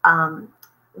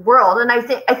world? And I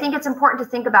think it's important to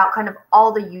think about kind of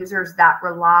all the users that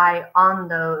rely on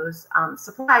those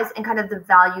supplies and kind of the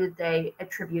value they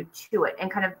attribute to it. And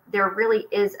kind of there really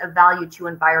is a value to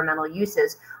environmental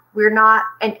uses. We're not,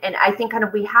 and I think kind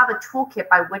of we have a toolkit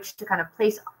by which to kind of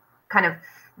place kind of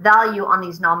value on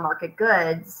these non-market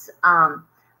goods.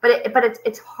 But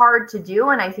it's hard to do,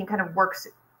 and I think kind of works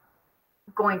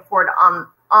going forward on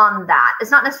that.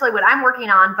 It's not necessarily what I'm working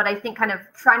on, but I think kind of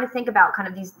trying to think about kind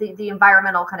of the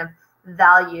environmental kind of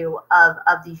value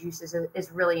of these uses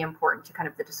is really important to kind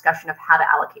of the discussion of how to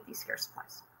allocate these scarce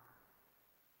supplies.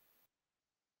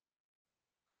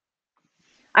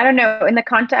 I don't know, in the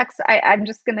context, I'm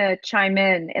just going to chime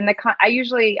in.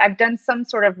 I've done some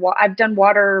sort of, I've done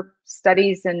water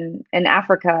studies in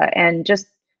Africa, and just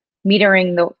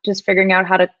just figuring out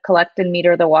how to collect and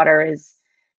meter the water is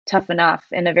tough enough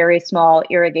in a very small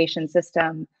irrigation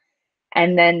system.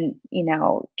 And then,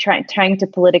 trying to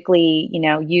politically,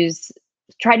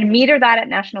 try to meter that at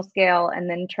national scale, and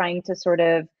then trying to sort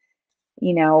of,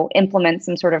 implement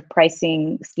some sort of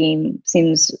pricing scheme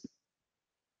seems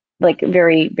like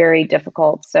very, very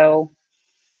difficult. So,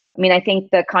 I mean, I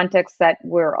think the context that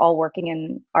we're all working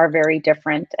in are very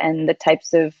different, and the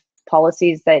types of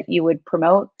policies that you would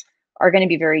promote are going to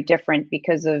be very different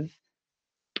because of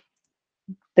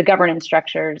the governance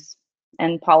structures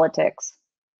and politics.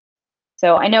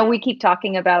 So I know we keep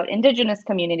talking about indigenous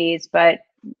communities, but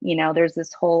there's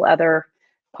this whole other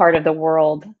part of the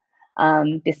world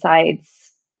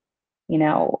besides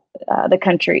the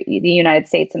country, the United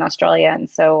States and Australia. And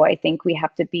so I think we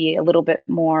have to be a little bit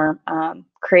more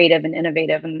creative and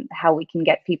innovative in how we can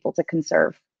get people to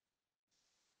conserve.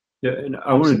 Yeah, and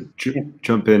I want to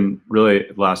jump in really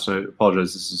last. I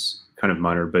apologize, this is kind of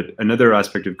minor, but another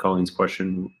aspect of Colleen's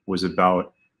question was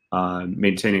about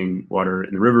maintaining water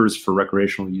in the rivers for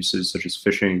recreational uses such as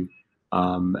fishing,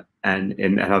 and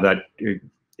how that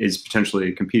is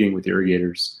potentially competing with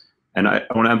irrigators. And I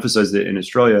want to emphasize that in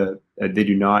Australia, they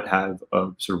do not have a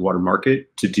sort of water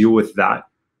market to deal with that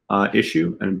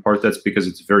issue. And in part, that's because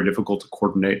it's very difficult to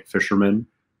coordinate fishermen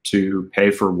to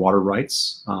pay for water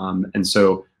rights. And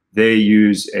so they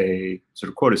use a sort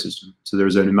of quota system. So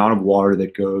there's an amount of water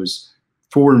that goes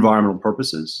for environmental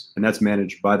purposes, and that's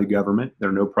managed by the government. There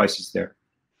are no prices there.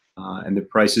 And the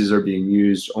prices are being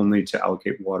used only to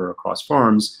allocate water across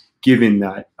farms, given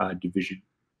that division.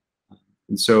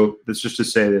 And so that's just to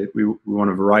say that we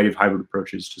want a variety of hybrid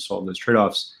approaches to solve those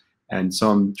trade-offs, and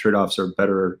some trade-offs are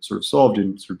better sort of solved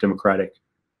in sort of democratic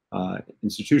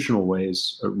institutional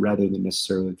ways rather than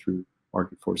necessarily through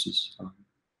market forces.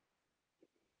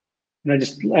 And I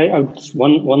just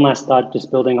one last thought,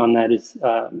 just building on that, is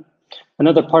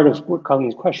another part of what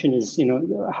Colleen's question is,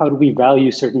 how do we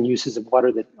value certain uses of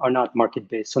water that are not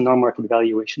market-based, so non-market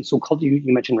valuation. So you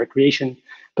mentioned recreation,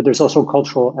 but there's also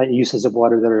cultural uses of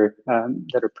water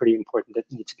that are pretty important, that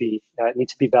need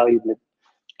to be valued,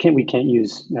 we can't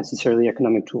use necessarily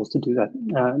economic tools to do that,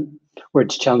 where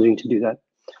it's challenging to do that.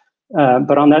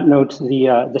 But on that note,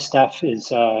 the staff is,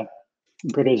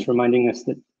 Britta is reminding us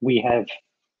that we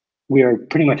are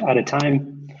pretty much out of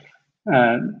time.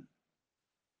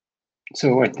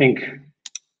 So I think,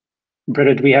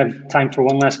 Britta, do we have time for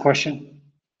one last question?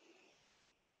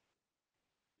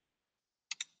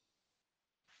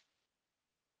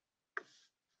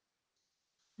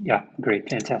 Yeah, great,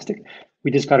 fantastic. We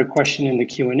just got a question in the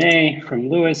Q&A from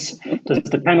Lewis. Does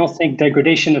the panel think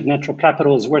degradation of natural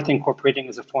capital is worth incorporating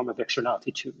as a form of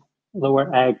externality to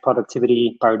lower ag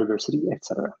productivity, biodiversity,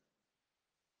 etc.?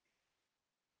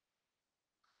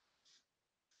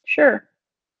 Sure.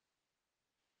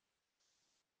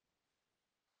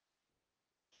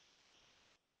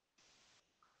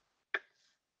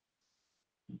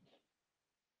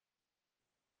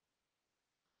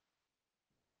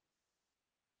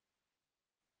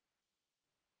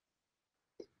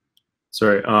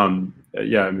 Sorry.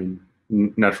 Yeah, I mean,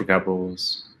 natural capital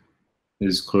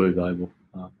is clearly valuable.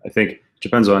 I think it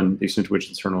depends on the extent to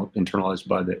which it's internalized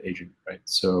by the agent, right?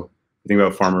 So you think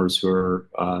about farmers who are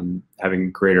having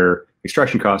greater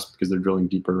extraction costs because they're drilling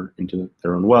deeper into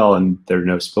their own well and there are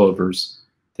no spillovers,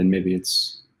 then maybe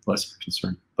it's less of a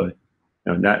concern. But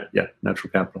you know,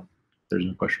 natural capital, there's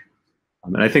no question.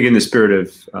 And I think in the spirit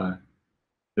of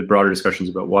the broader discussions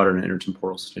about water and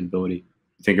intertemporal sustainability,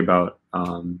 you think about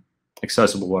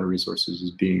accessible water resources as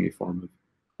being a form of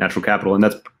natural capital. And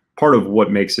that's part of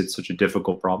what makes it such a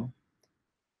difficult problem,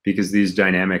 because these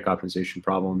dynamic optimization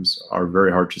problems are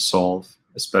very hard to solve,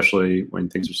 especially when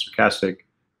things are stochastic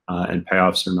and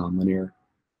payoffs are nonlinear.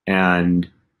 And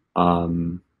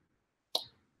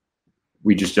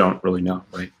we just don't really know,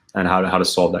 right? And how to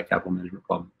solve that capital management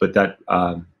problem. But that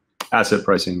asset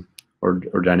pricing or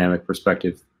dynamic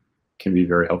perspective can be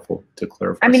very helpful to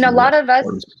clarify. I mean, a lot of us,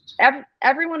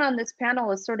 everyone on this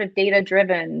panel is sort of data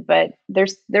driven, but there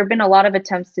have been a lot of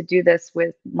attempts to do this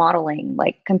with modeling,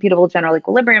 like computable general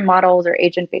equilibrium models or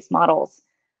agent-based models.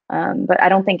 But I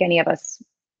don't think any of us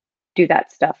do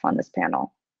that stuff on this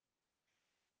panel.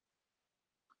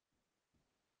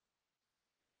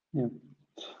 Yeah.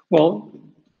 Well,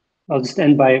 I'll just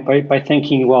end by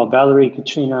thanking you all. Valerie,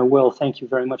 Katrina, Will, thank you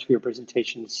very much for your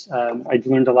presentations. I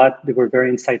learned a lot. They were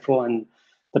very insightful, and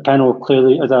the panel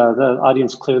clearly, the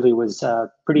audience clearly was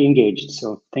pretty engaged.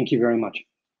 So thank you very much.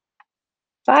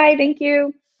 Bye, thank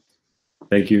you.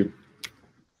 Thank you.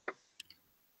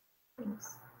 Thanks.